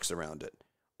question marks around it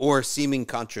or seeming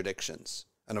contradictions.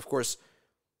 And of course,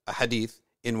 a hadith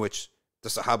in which the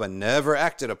Sahaba never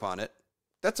acted upon it,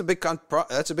 that's a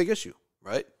big issue,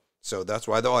 right? So that's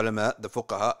why the ulama, the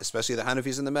fuqaha, especially the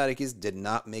Hanafis and the Malikis, did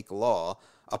not make law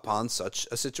upon such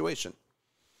a situation.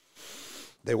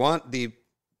 They want the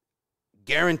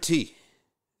guarantee,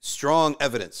 strong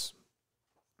evidence.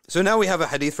 So now we have a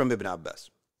hadith from Ibn Abbas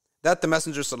that the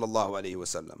Messenger sallallahu alaihi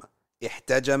wasallam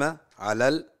احتجم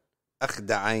على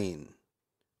الأخدعين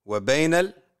وبين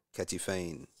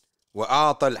الكتفين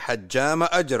وأعطى الحجام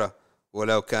أجره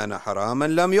ولو كان حراما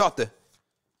لم يعطه.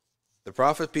 The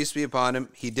Prophet, peace be upon him,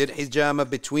 he did hijama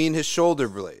between his shoulder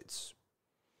blades.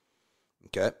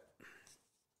 Okay.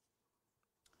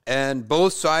 And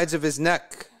both sides of his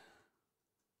neck.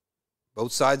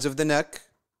 Both sides of the neck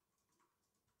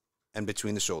and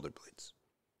between the shoulder blades.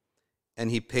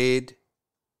 And he paid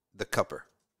the cupper.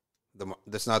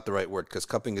 That's not the right word because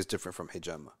cupping is different from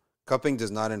hijama. Cupping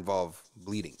does not involve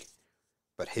bleeding,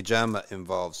 but hijama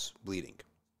involves bleeding.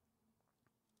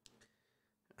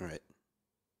 All right.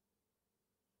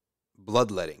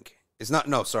 Bloodletting. It's not,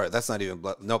 no, sorry, that's not even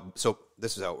blood. No, so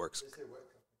this is how it works.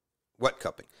 Wet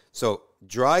cupping. So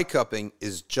dry cupping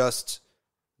is just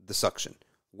the suction.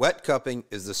 Wet cupping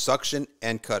is the suction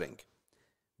and cutting.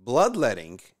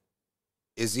 Bloodletting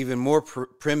is even more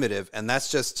primitive, and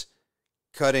that's just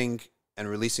cutting and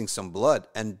releasing some blood.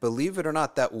 And believe it or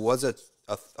not, that was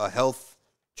a health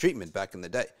treatment back in the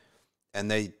day. And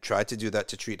they tried to do that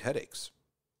to treat headaches.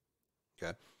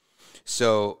 Okay.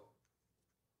 So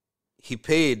he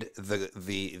paid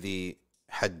the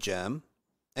hajjam,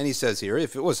 and he says here,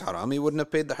 if it was haram, he wouldn't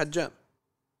have paid the hajjam.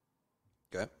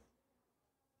 Okay.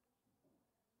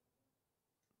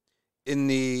 In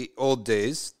the old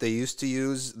days, they used to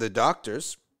use, the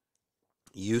doctors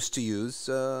used to use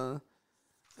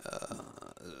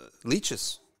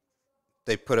leeches.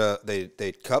 They'd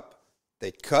cup,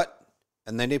 they'd cut,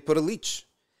 and then they put a leech.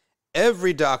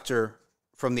 Every doctor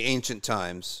from the ancient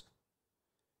times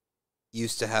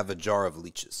used to have a jar of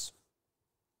leeches.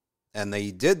 And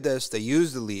they did this, they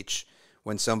used the leech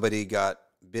when somebody got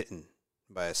bitten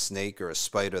by a snake or a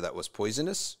spider that was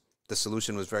poisonous. The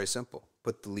solution was very simple.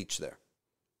 Put the leech there.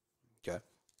 Okay.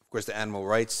 Of course, the animal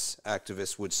rights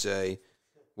activists would say,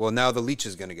 well, now the leech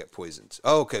is going to get poisoned.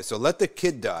 Oh, okay, so let the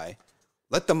kid die.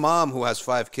 Let the mom who has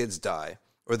 5 kids die.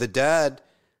 Or the dad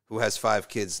who has 5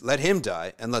 kids, let him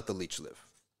die and let the leech live.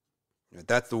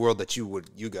 That's the world that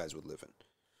you guys would live in.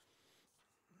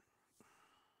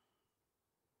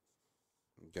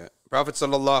 Okay. Prophet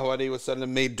sallallahu alaihi wasallam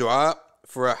made dua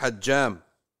for a hajjam.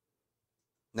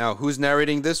 Now, who's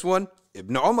narrating this one?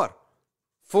 Ibn Umar.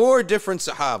 4 different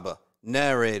Sahaba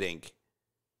narrating.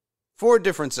 4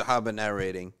 different Sahaba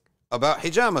narrating about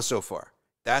hijama so far.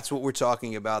 That's what we're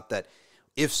talking about, that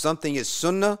if something is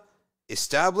sunnah,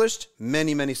 established,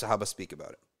 many Sahaba speak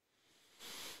about it.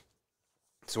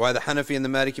 That's why the Hanafi and the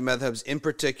Maliki madhabs in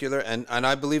particular, and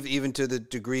I believe even to the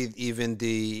degree even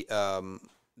the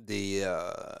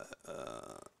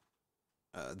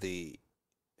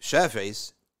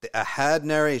Shafi'is, the ahad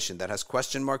narration that has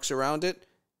question marks around it,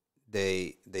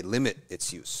 they limit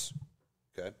its use.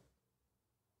 Okay?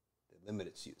 They limit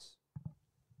its use.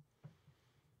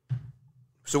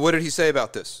 So what did he say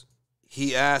about this?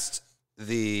 He asked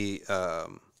the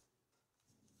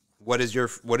what is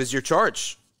your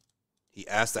charge? He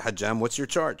asked the hajjam, what's your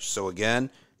charge? So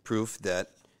again, proof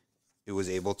that it was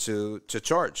able to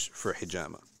charge for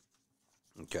hijama.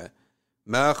 Okay.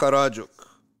 Ma kharajuk.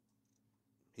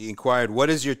 He inquired, what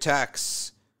is your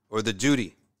tax or the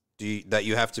duty that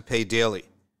you have to pay daily?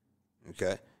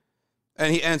 Okay.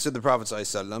 And he answered the Prophet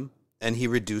ﷺ, and he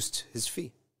reduced his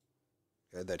fee.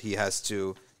 Okay, that he has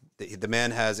to, the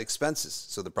man has expenses,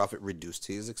 so the Prophet reduced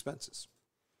his expenses.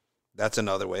 That's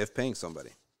another way of paying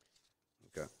somebody.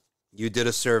 Okay. You did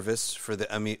a service for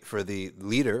the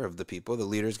leader of the people, the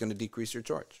leader is going to decrease your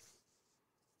charge.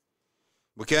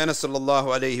 وكان صلى الله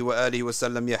عليه وآله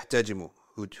وسلم يحتجم.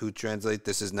 Who translate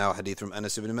this is now hadith from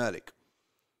Anas ibn Malik.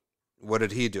 What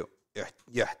did he do?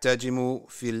 يحتجم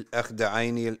في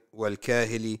الأخدعين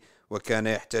والكاهل وكان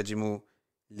يحتجم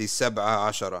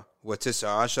ل17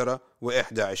 و19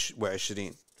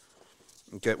 و21.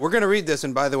 Okay, we're going to read this,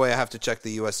 and by the way, I have to check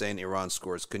the USA and Iran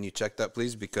scores. Can you check that,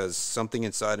 please? Because something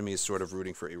inside of me is sort of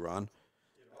rooting for Iran.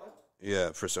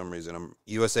 Yeah, for some reason. I'm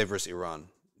USA versus Iran.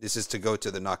 This is to go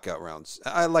to the knockout rounds.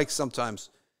 I like sometimes,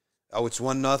 it's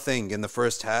 1-0 in the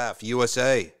first half.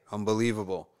 USA,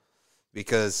 unbelievable.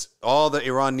 Because all that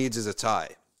Iran needs is a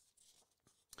tie.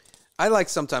 I like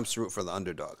sometimes to root for the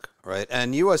underdog, right?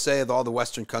 And USA, all the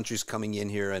Western countries coming in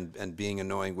here and being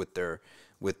annoying with their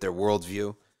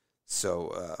worldview.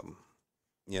 So,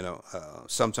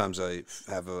 sometimes I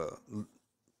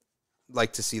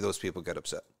like to see those people get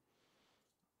upset.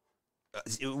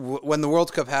 When the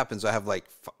World Cup happens, I have like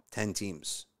 10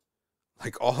 teams.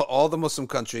 Like all the Muslim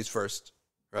countries first,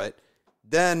 right?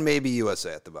 then maybe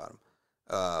USA at the bottom.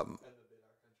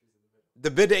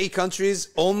 The bid'ah countries,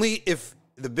 only if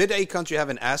the bid'ah country have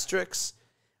an asterisk,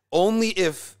 only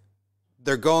if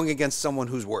they're going against someone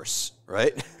who's worse,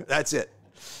 right? That's it.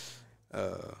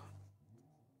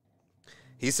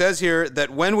 He says here that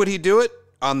when would he do it?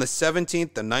 On the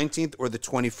 17th, the 19th, or the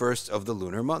 21st of the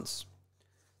lunar months.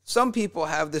 Some people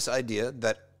have this idea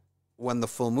that when the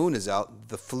full moon is out,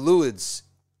 the fluids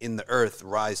in the earth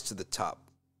rise to the top.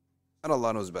 And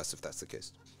Allah knows best if that's the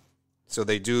case. So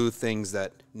they do things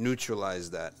that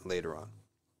neutralize that later on.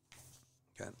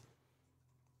 Okay.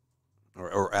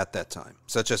 Or at that time,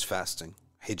 such as fasting,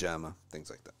 hijama, things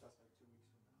like that.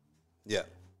 Yeah.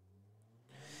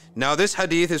 Now this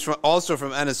hadith is also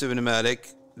from Anas ibn Malik,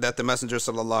 that the Messenger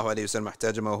sallallahu alayhi wa sallam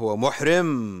احتجم وهو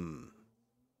محرم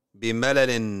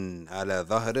بملل على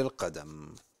ظهر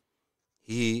القدم.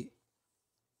 He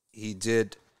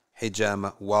did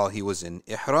hijama while he was in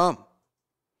ihram,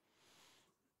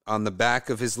 on the back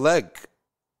of his leg.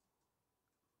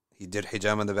 He did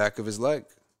hijama on the back of his leg,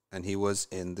 and he was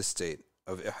in the state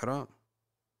of ihram.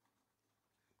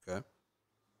 Okay.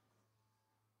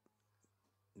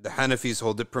 The Hanafis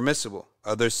hold it permissible.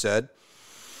 Others said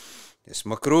it's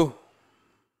makruh.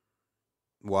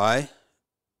 Why?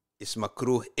 It's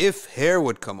makruh if hair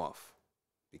would come off,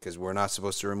 because we're not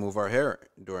supposed to remove our hair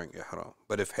during ihram.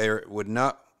 But if hair would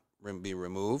not be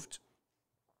removed,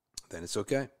 then it's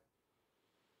okay.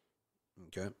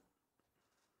 Okay.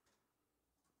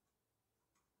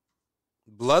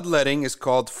 Bloodletting is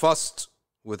called fast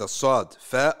with a sad.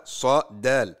 Fa, sa,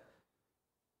 dal.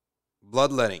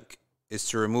 Bloodletting is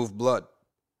to remove blood.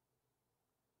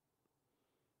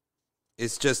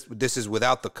 It's just, this is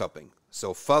without the cupping.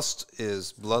 So fast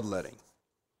is bloodletting.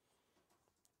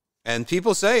 And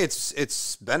people say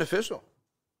it's beneficial.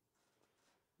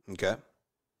 Okay.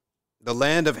 The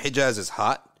land of Hijaz is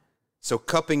hot, so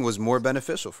cupping was more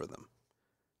beneficial for them.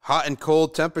 Hot and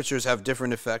cold temperatures have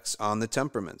different effects on the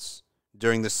temperaments.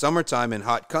 During the summertime in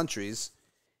hot countries,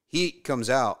 heat comes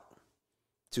out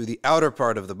to the outer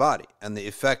part of the body, and the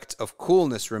effect of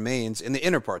coolness remains in the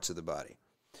inner parts of the body.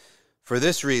 For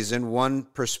this reason, one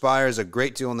perspires a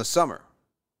great deal in the summer.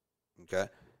 Okay?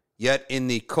 Yet in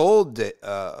the cold,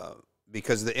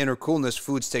 because of the inner coolness,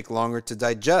 foods take longer to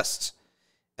digest,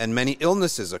 and many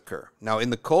illnesses occur. Now, in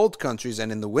the cold countries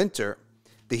and in the winter,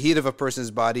 the heat of a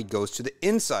person's body goes to the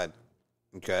inside,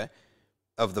 okay,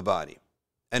 of the body,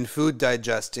 and food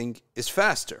digesting is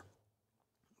faster.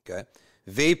 Okay,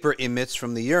 vapor emits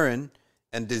from the urine,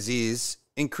 and disease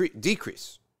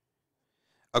decrease.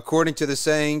 According to the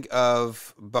saying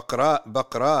of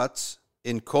Baqarat,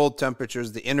 in cold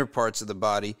temperatures, the inner parts of the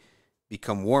body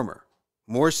become warmer.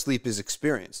 More sleep is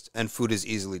experienced, and food is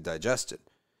easily digested.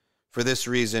 For this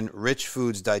reason, rich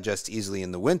foods digest easily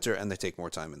in the winter, and they take more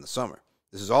time in the summer.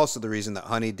 This is also the reason that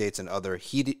honey, dates, and other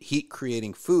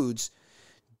heat-creating foods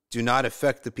do not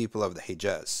affect the people of the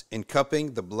Hijaz. In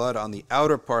cupping, the blood on the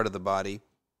outer part of the body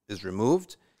is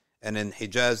removed, and in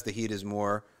Hijaz, the heat is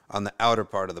more on the outer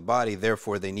part of the body.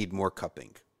 Therefore, they need more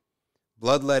cupping.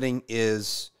 Bloodletting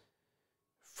is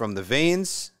from the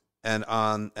veins and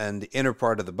the inner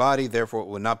part of the body. Therefore, it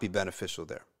would not be beneficial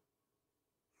there.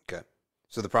 Okay.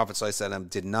 So the Prophet ﷺ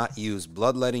did not use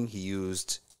bloodletting. He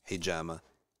used hijama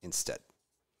instead.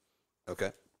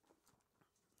 Okay.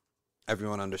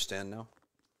 Everyone understand now?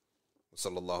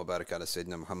 Sallallahu baraka ala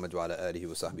Sayyidina Muhammad wa ala alihi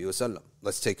wa sahbihi wa sallam.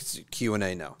 Let's take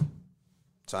Q&A now.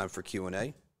 Time for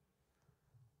Q&A.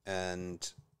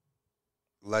 And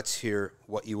let's hear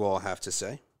what you all have to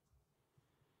say.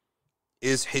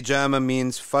 Is hijama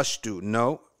means fashtu?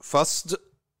 No. Fast,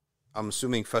 I'm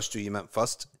assuming fashtu you meant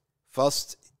fast.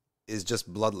 Fast is just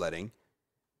bloodletting.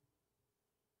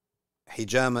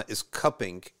 Hijama is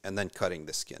cupping and then cutting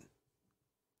the skin.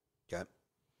 Okay.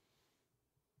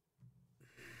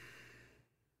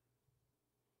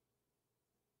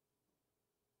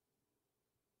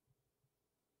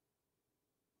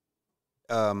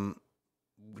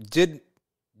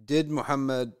 Did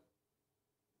Muhammad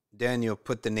Daniel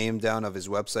put the name down of his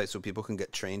website so people can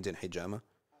get trained in hijama?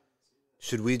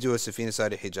 Should we do a Safina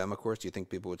sided hijama course? Do you think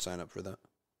people would sign up for that?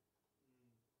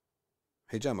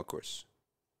 Hijama course.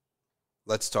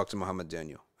 Let's talk to Muhammad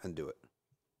Daniel and do it.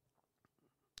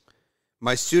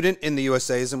 My student in the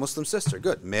USA is a Muslim sister.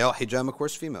 Good. Male hijama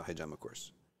course, female hijama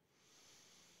course.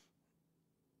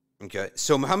 Okay.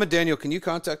 So Muhammad Daniel, can you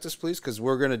contact us, please? Because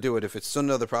we're going to do it. If it's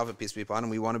Sunnah of the Prophet, peace be upon him,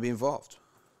 we want to be involved.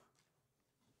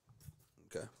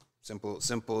 Okay.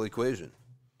 Simple equation.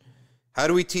 How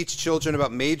do we teach children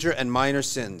about major and minor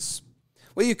sins?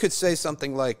 Well, you could say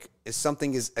something like, if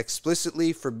something is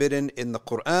explicitly forbidden in the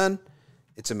Quran,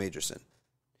 it's a major sin.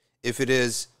 If it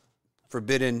is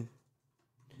forbidden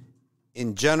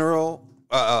in general,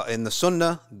 in the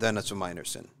Sunnah, then it's a minor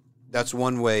sin. That's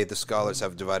one way the scholars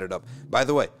have divided up. By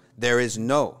the way,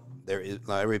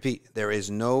 I repeat, there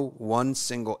is no one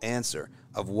single answer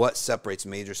of what separates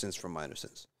major sins from minor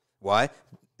sins. Why?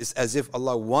 It's as if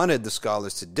Allah wanted the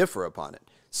scholars to differ upon it.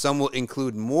 Some will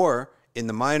include more in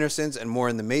the minor sins and more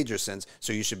in the major sins,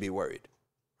 so you should be worried,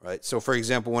 right? So, for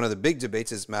example, one of the big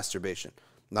debates is masturbation.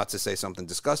 Not to say something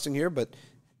disgusting here, but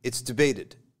it's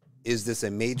debated. Is this a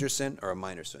major sin or a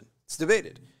minor sin? It's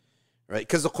debated, right?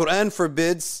 Because the Quran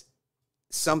forbids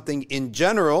something in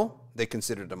general, they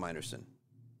consider it a minor sin,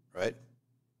 right?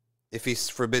 If he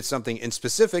forbids something in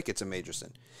specific, it's a major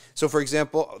sin. So, for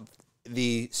example,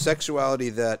 the sexual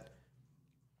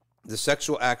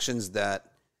actions that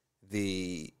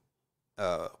the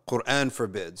Quran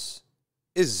forbids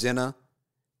is zina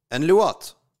and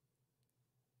liwat.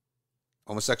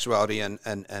 Homosexuality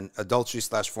and adultery /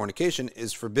 fornication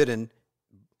is forbidden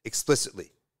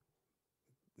explicitly,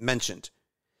 mentioned.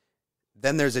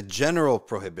 Then there's a general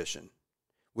prohibition,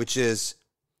 which is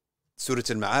Surah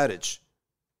Al-Ma'arij,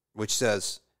 which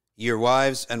says, your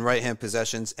wives and right-hand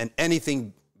possessions, and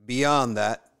anything beyond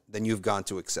that, then you've gone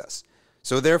to excess.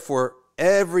 So therefore,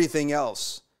 everything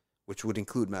else, which would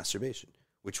include masturbation,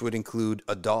 which would include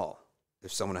a doll,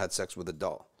 if someone had sex with a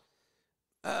doll.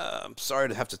 I'm sorry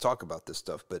to have to talk about this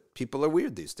stuff, but people are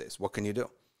weird these days. What can you do?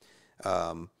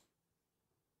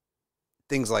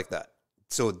 Things like that.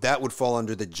 So that would fall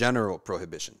under the general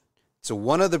prohibition. So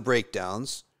one of the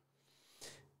breakdowns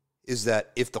is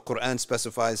that if the Quran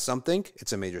specifies something,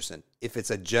 it's a major sin. If it's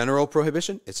a general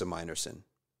prohibition, it's a minor sin.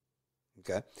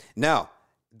 Okay? Now,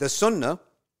 the Sunnah,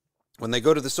 when they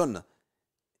go to the Sunnah,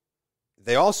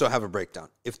 they also have a breakdown.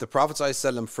 If the Prophet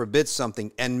ﷺ forbids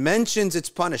something and mentions its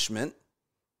punishment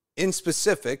in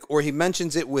specific, or he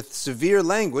mentions it with severe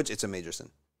language, it's a major sin.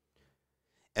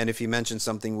 And if he mentions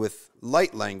something with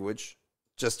light language,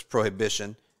 just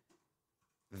prohibition,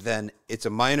 then it's a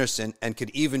minor sin and could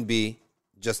even be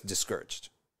just discouraged,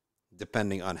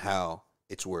 depending on how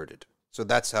it's worded. So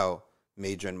that's how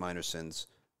major and minor sins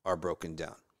are broken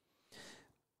down.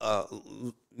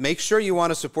 Make sure you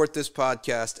want to support this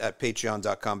podcast at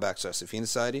patreon.com/Safina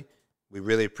Society. We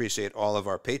really appreciate all of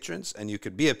our patrons, and you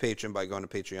could be a patron by going to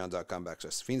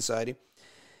patreon.com/Safina Society.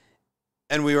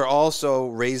 And we are also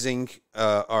raising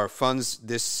our funds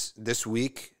this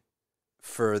week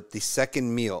for the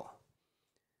second meal.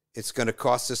 It's going to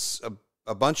cost us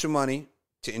a bunch of money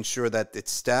to ensure that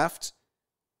it's staffed.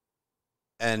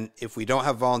 And if we don't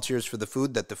have volunteers for the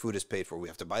food, that the food is paid for. We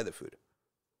have to buy the food.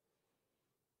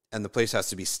 And the place has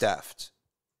to be staffed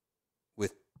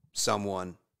with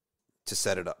someone to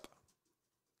set it up.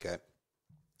 Okay?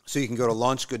 So you can go to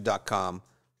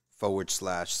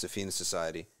launchgood.com/Safina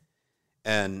Society.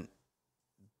 And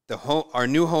our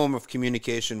new home of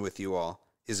communication with you all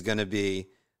is going to be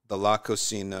the La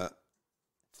Cocina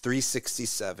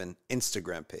 367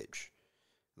 Instagram page.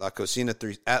 La Cocina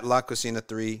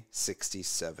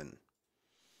 367.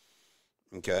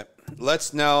 Okay.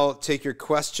 Let's now take your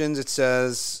questions. It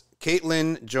says,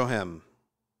 Caitlin Johem,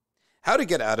 how to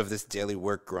get out of this daily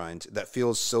work grind that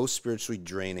feels so spiritually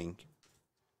draining.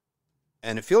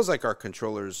 And it feels like our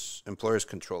employers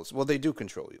control us. Well, they do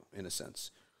control you, in a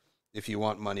sense. If you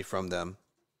want money from them,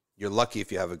 you're lucky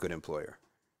if you have a good employer.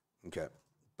 Okay.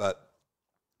 But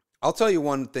I'll tell you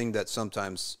one thing that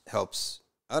sometimes helps.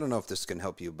 I don't know if this can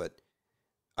help you, but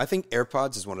I think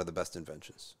AirPods is one of the best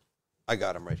inventions. I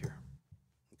got them right here.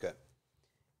 Okay.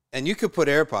 And you could put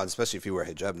AirPods, especially if you wear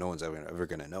hijab, no one's ever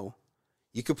going to know.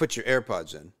 You could put your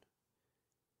AirPods in,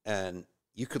 and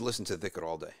you could listen to dhikr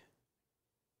all day.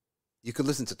 You could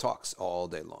listen to talks all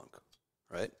day long,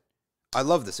 right? I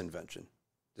love this invention.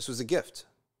 This was a gift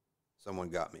someone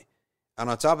got me. And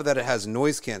on top of that, it has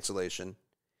noise cancellation,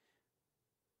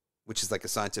 which is like a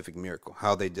scientific miracle,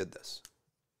 how they did this.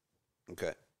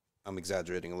 Okay, I'm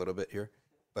exaggerating a little bit here,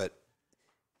 but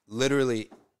literally,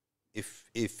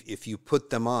 if you put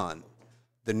them on,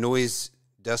 the noise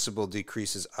decibel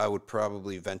decreases, I would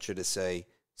probably venture to say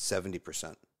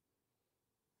 70%,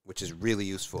 which is really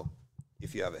useful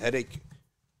if you have a headache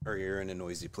or you're in a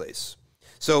noisy place.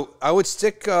 So I would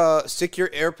stick your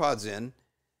AirPods in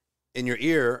your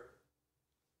ear,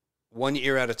 one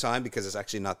ear at a time, because it's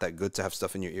actually not that good to have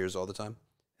stuff in your ears all the time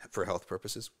for health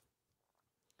purposes.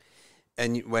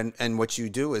 And what you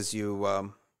do is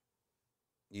you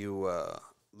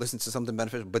listen to something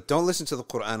beneficial, but don't listen to the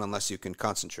Quran unless you can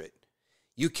concentrate.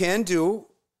 You can do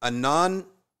a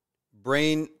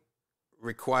non-brain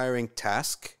requiring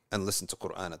task and listen to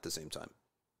Quran at the same time,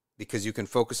 because you can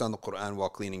focus on the Quran while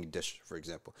cleaning a dish, for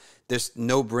example. There's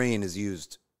no brain is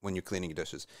used when you're cleaning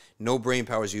dishes. No brain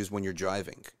power is used when you're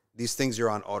driving. These things are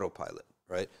on autopilot,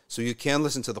 right? So you can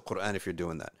listen to the Quran if you're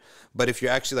doing that. But if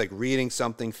you're actually like reading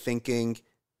something, thinking,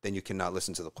 then you cannot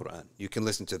listen to the Quran. You can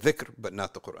listen to dhikr, but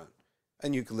not the Quran.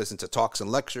 And you can listen to talks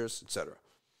and lectures, etc.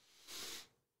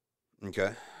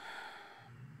 Okay.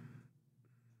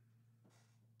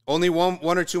 Only one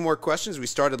or two more questions. We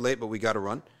started late, but we got to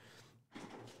run.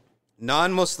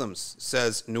 Non-Muslims,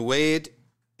 says Nuwaid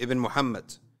ibn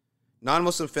Muhammad.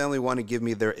 Non-Muslim family want to give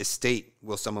me their estate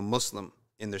whilst I'm a Muslim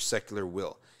in their secular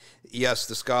will. Yes,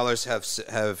 the scholars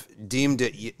have deemed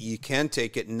it, you can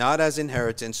take it not as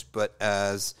inheritance, but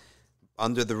as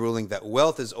under the ruling that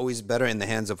wealth is always better in the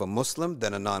hands of a Muslim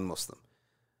than a non-Muslim.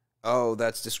 Oh,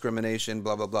 that's discrimination,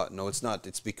 blah, blah, blah. No, it's not.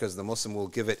 It's because the Muslim will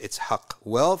give it its haqq.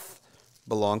 Wealth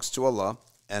belongs to Allah,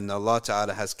 and Allah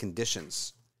Ta'ala has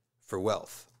conditions for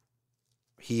wealth.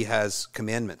 He has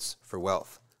commandments for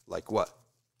wealth. Like what?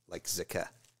 Like zakah.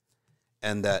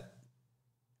 And that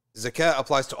zakah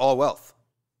applies to all wealth,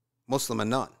 Muslim and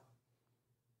non.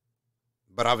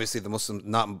 But obviously the Muslim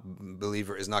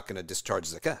non-believer is not going to discharge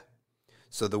zakah.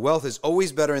 So the wealth is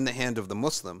always better in the hand of the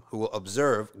Muslim who will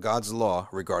observe God's law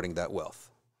regarding that wealth.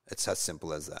 It's as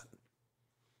simple as that.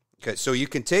 Okay, so you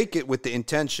can take it with the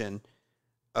intention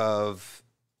of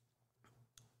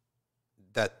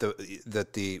that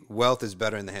the wealth is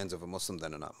better in the hands of a Muslim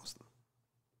than a non-Muslim.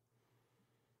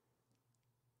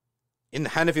 In the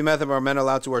Hanafi madhab, are men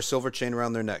allowed to wear silver chain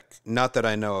around their neck? Not that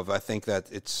I know of. I think that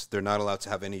they're not allowed to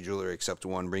have any jewelry except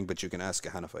one ring, but you can ask a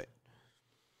Hanafite.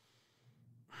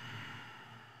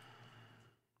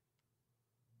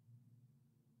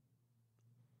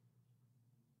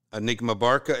 Enigma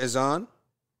Barca is on.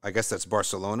 I guess that's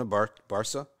Barcelona,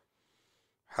 Barca.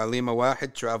 Halima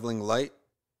Wahid, Traveling Light.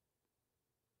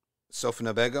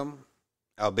 Safina Begum,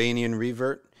 Albanian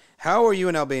Revert. How are you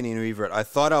an Albanian Revert? I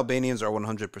thought Albanians are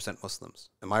 100% Muslims.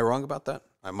 Am I wrong about that?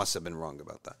 I must have been wrong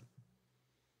about that.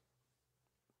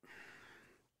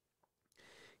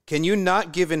 Can you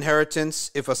not give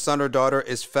inheritance if a son or daughter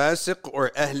is fasiq or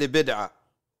ahli bid'ah?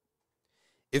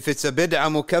 If it's a bid'ah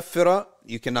mukaffira,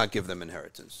 you cannot give them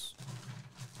inheritance.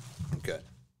 Okay.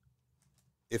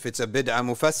 If it's a bid'ah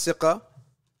mufassiqa,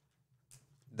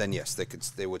 then yes,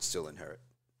 they would still inherit.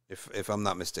 If I'm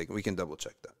not mistaken, we can double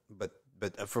check that.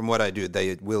 But from what I do,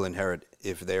 they will inherit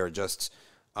if they are just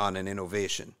on an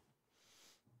innovation.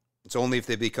 It's only if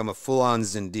they become a full-on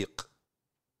zindiq.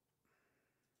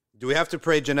 Do we have to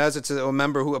pray janazah to a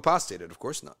member who apostated? Of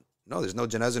course not. No, there's no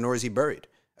janazah, nor is he buried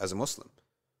as a Muslim.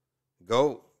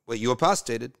 You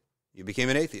apostated. You became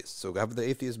an atheist. So have the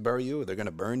atheists bury you, or they're going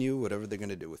to burn you, whatever they're going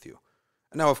to do with you.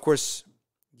 And now, of course,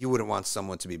 you wouldn't want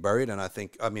someone to be buried,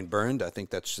 and burned. I think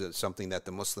that's something that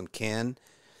the Muslim can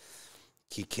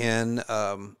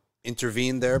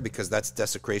intervene there, because that's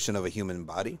desecration of a human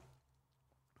body.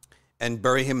 And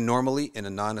bury him normally in a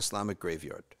non-Islamic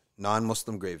graveyard,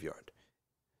 non-Muslim graveyard.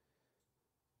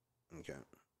 Okay.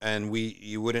 And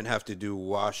you wouldn't have to do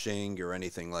washing or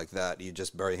anything like that. You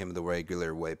just bury him the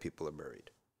regular way people are buried.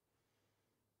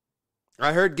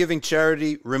 I heard giving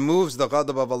charity removes the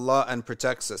ghadab of Allah and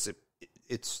protects us.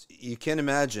 You can't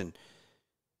imagine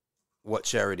what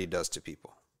charity does to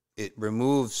people. It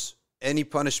removes any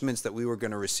punishments that we were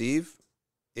going to receive.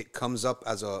 It comes up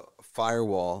as a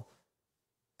firewall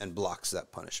and blocks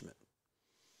that punishment.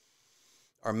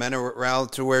 Are men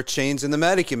allowed to wear chains in the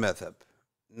Maliki madhab?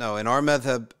 No, in our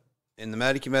madhab, in the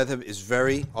Maliki madhab, is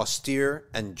very austere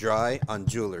and dry on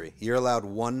jewelry. You're allowed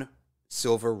one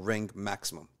silver ring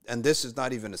maximum. And this is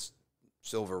not even a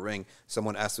silver ring.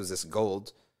 Someone asked, was this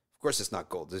gold? Of course it's not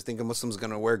gold. Do you think a Muslim's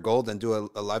going to wear gold and do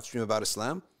a live stream about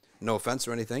Islam? No offense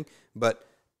or anything, but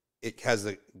it has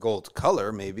a gold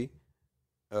color maybe,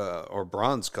 or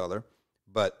bronze color.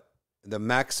 But the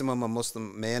maximum a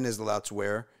Muslim man is allowed to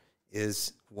wear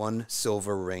is one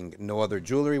silver ring, no other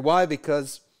jewelry. Why?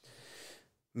 Because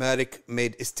Malik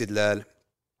made istidlal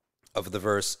of the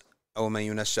verse, أَوْمَنْ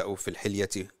يُنَشَّأُ فِي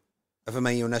الْحِلْيَةِ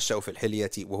أَفَمَنْ يُنَشَّأُ فِي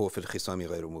الْحِلْيَةِ وَهُوَ فِي الْخِصَامِ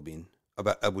غَيْرُ مُبِينٍ,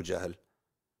 about Abu Jahl.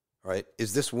 Right?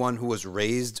 Is this one who was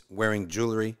raised wearing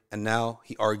jewelry and now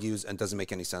he argues and doesn't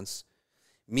make any sense?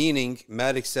 Meaning,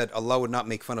 Malik said Allah would not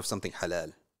make fun of something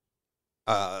halal.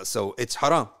 So it's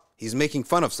haram. He's making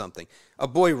fun of something. A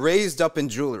boy raised up in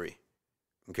jewelry.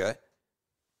 Okay?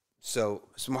 So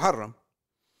it's muharram.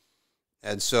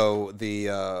 And so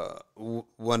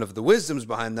one of the wisdoms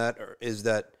behind that is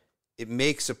that it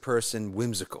makes a person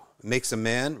whimsical. It makes a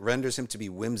man, renders him to be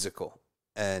whimsical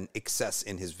and excess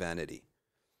in his vanity.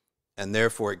 And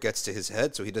therefore it gets to his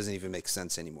head, so he doesn't even make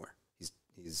sense anymore.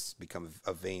 He's become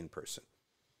a vain person.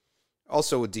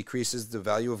 Also, it decreases the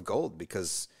value of gold,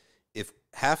 because if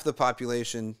half the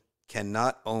population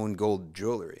cannot own gold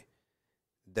jewelry,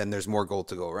 then there's more gold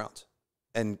to go around.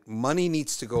 And money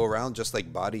needs to go around just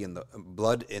like blood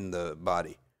in the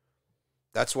body.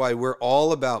 That's why we're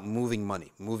all about moving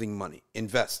money,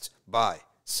 invest, buy,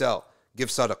 sell, give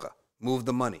sadaqah, move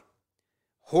the money.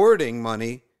 Hoarding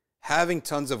money, having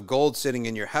tons of gold sitting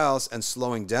in your house and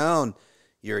slowing down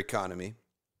your economy,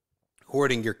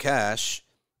 hoarding your cash,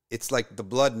 it's like the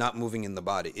blood not moving in the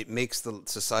body. It makes the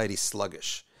society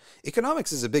sluggish.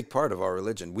 Economics is a big part of our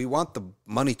religion. We want the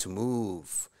money to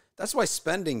move. That's why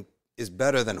spending is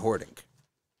better than hoarding.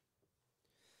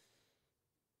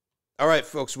 All right,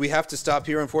 folks, we have to stop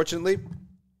here, unfortunately.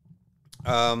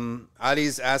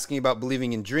 Ali's asking about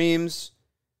believing in dreams.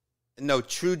 No,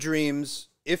 true dreams.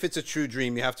 If it's a true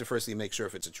dream, you have to firstly make sure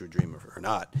if it's a true dream or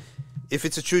not. If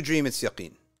it's a true dream, it's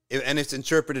yaqeen. And it's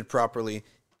interpreted properly.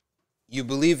 You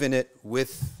believe in it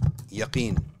with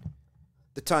yaqeen.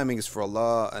 The timing is for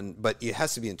Allah, but it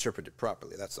has to be interpreted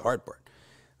properly. That's the hard part.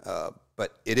 But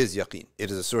it is yaqeen.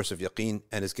 It is a source of yaqeen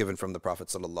and is given from the Prophet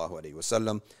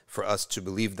ﷺ for us to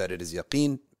believe that it is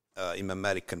yaqeen. Imam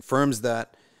Malik confirms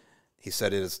that. He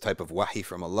said it is a type of wahi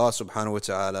from Allah subhanahu wa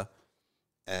ta'ala.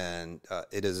 And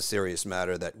it is a serious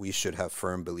matter that we should have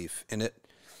firm belief in it.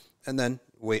 And then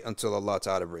wait until Allah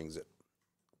ta'ala brings it.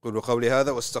 قولوا قولي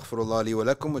هذا واستغفر الله لي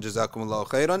ولكم وجزاكم الله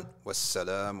خيرا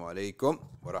والسلام عليكم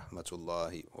ورحمة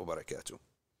الله وبركاته.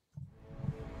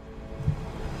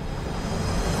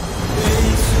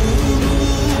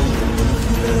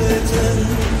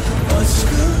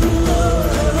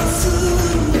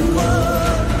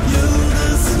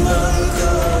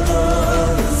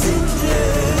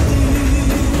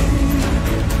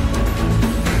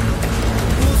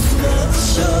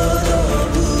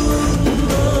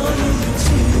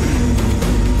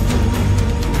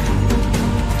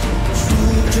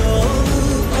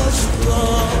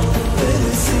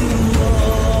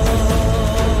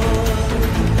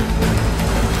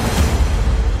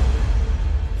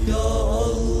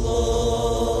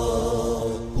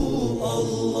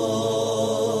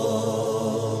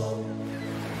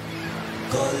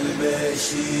 Kalbe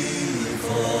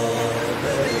şifa